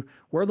from you,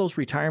 where those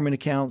retirement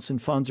accounts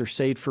and funds are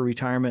saved for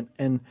retirement.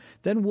 And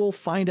then we'll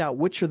find out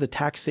which are the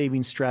tax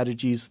saving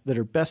strategies that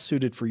are best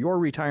suited for your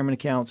retirement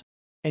accounts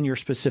and your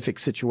specific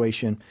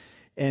situation.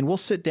 And we'll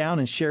sit down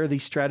and share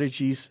these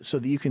strategies so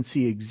that you can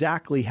see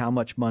exactly how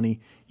much money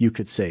you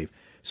could save.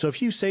 So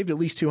if you've saved at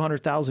least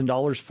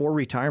 $200,000 for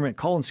retirement,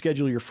 call and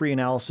schedule your free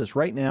analysis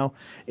right now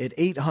at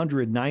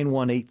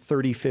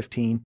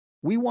 800-918-3015.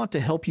 We want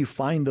to help you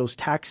find those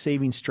tax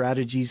saving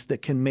strategies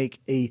that can make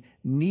a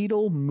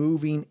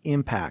needle-moving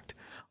impact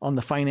on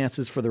the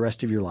finances for the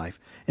rest of your life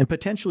and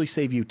potentially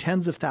save you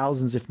tens of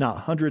thousands, if not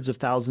hundreds of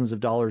thousands of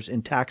dollars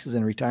in taxes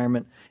and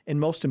retirement. And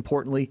most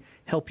importantly,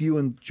 help you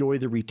enjoy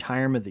the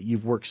retirement that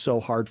you've worked so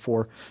hard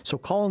for. So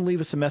call and leave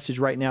us a message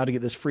right now to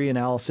get this free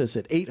analysis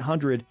at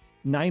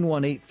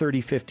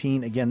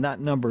 800-918-3015. Again,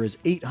 that number is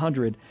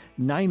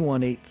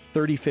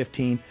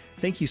 800-918-3015.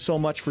 Thank you so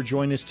much for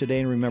joining us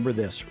today. And remember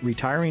this,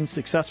 retiring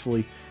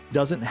successfully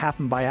doesn't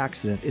happen by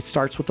accident. It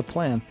starts with a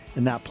plan,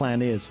 and that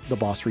plan is the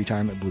Boss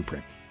Retirement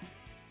Blueprint.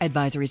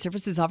 Advisory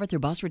services offered through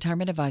Boss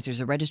Retirement Advisors,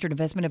 a registered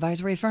investment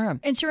advisory firm.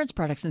 Insurance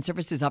products and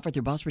services offered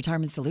through Boss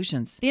Retirement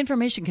Solutions. The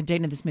information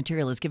contained in this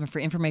material is given for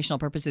informational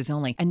purposes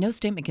only, and no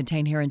statement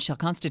contained herein shall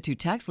constitute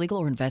tax, legal,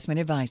 or investment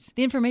advice.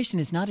 The information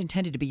is not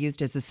intended to be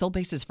used as the sole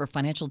basis for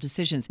financial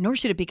decisions, nor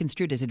should it be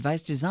construed as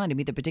advice designed to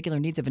meet the particular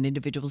needs of an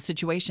individual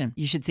situation.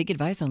 You should seek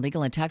advice on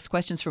legal and tax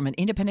questions from an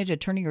independent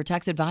attorney or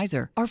tax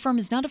advisor. Our firm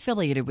is not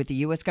affiliated with the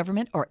U.S.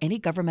 government or any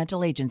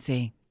governmental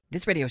agency.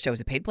 This radio show is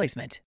a paid placement.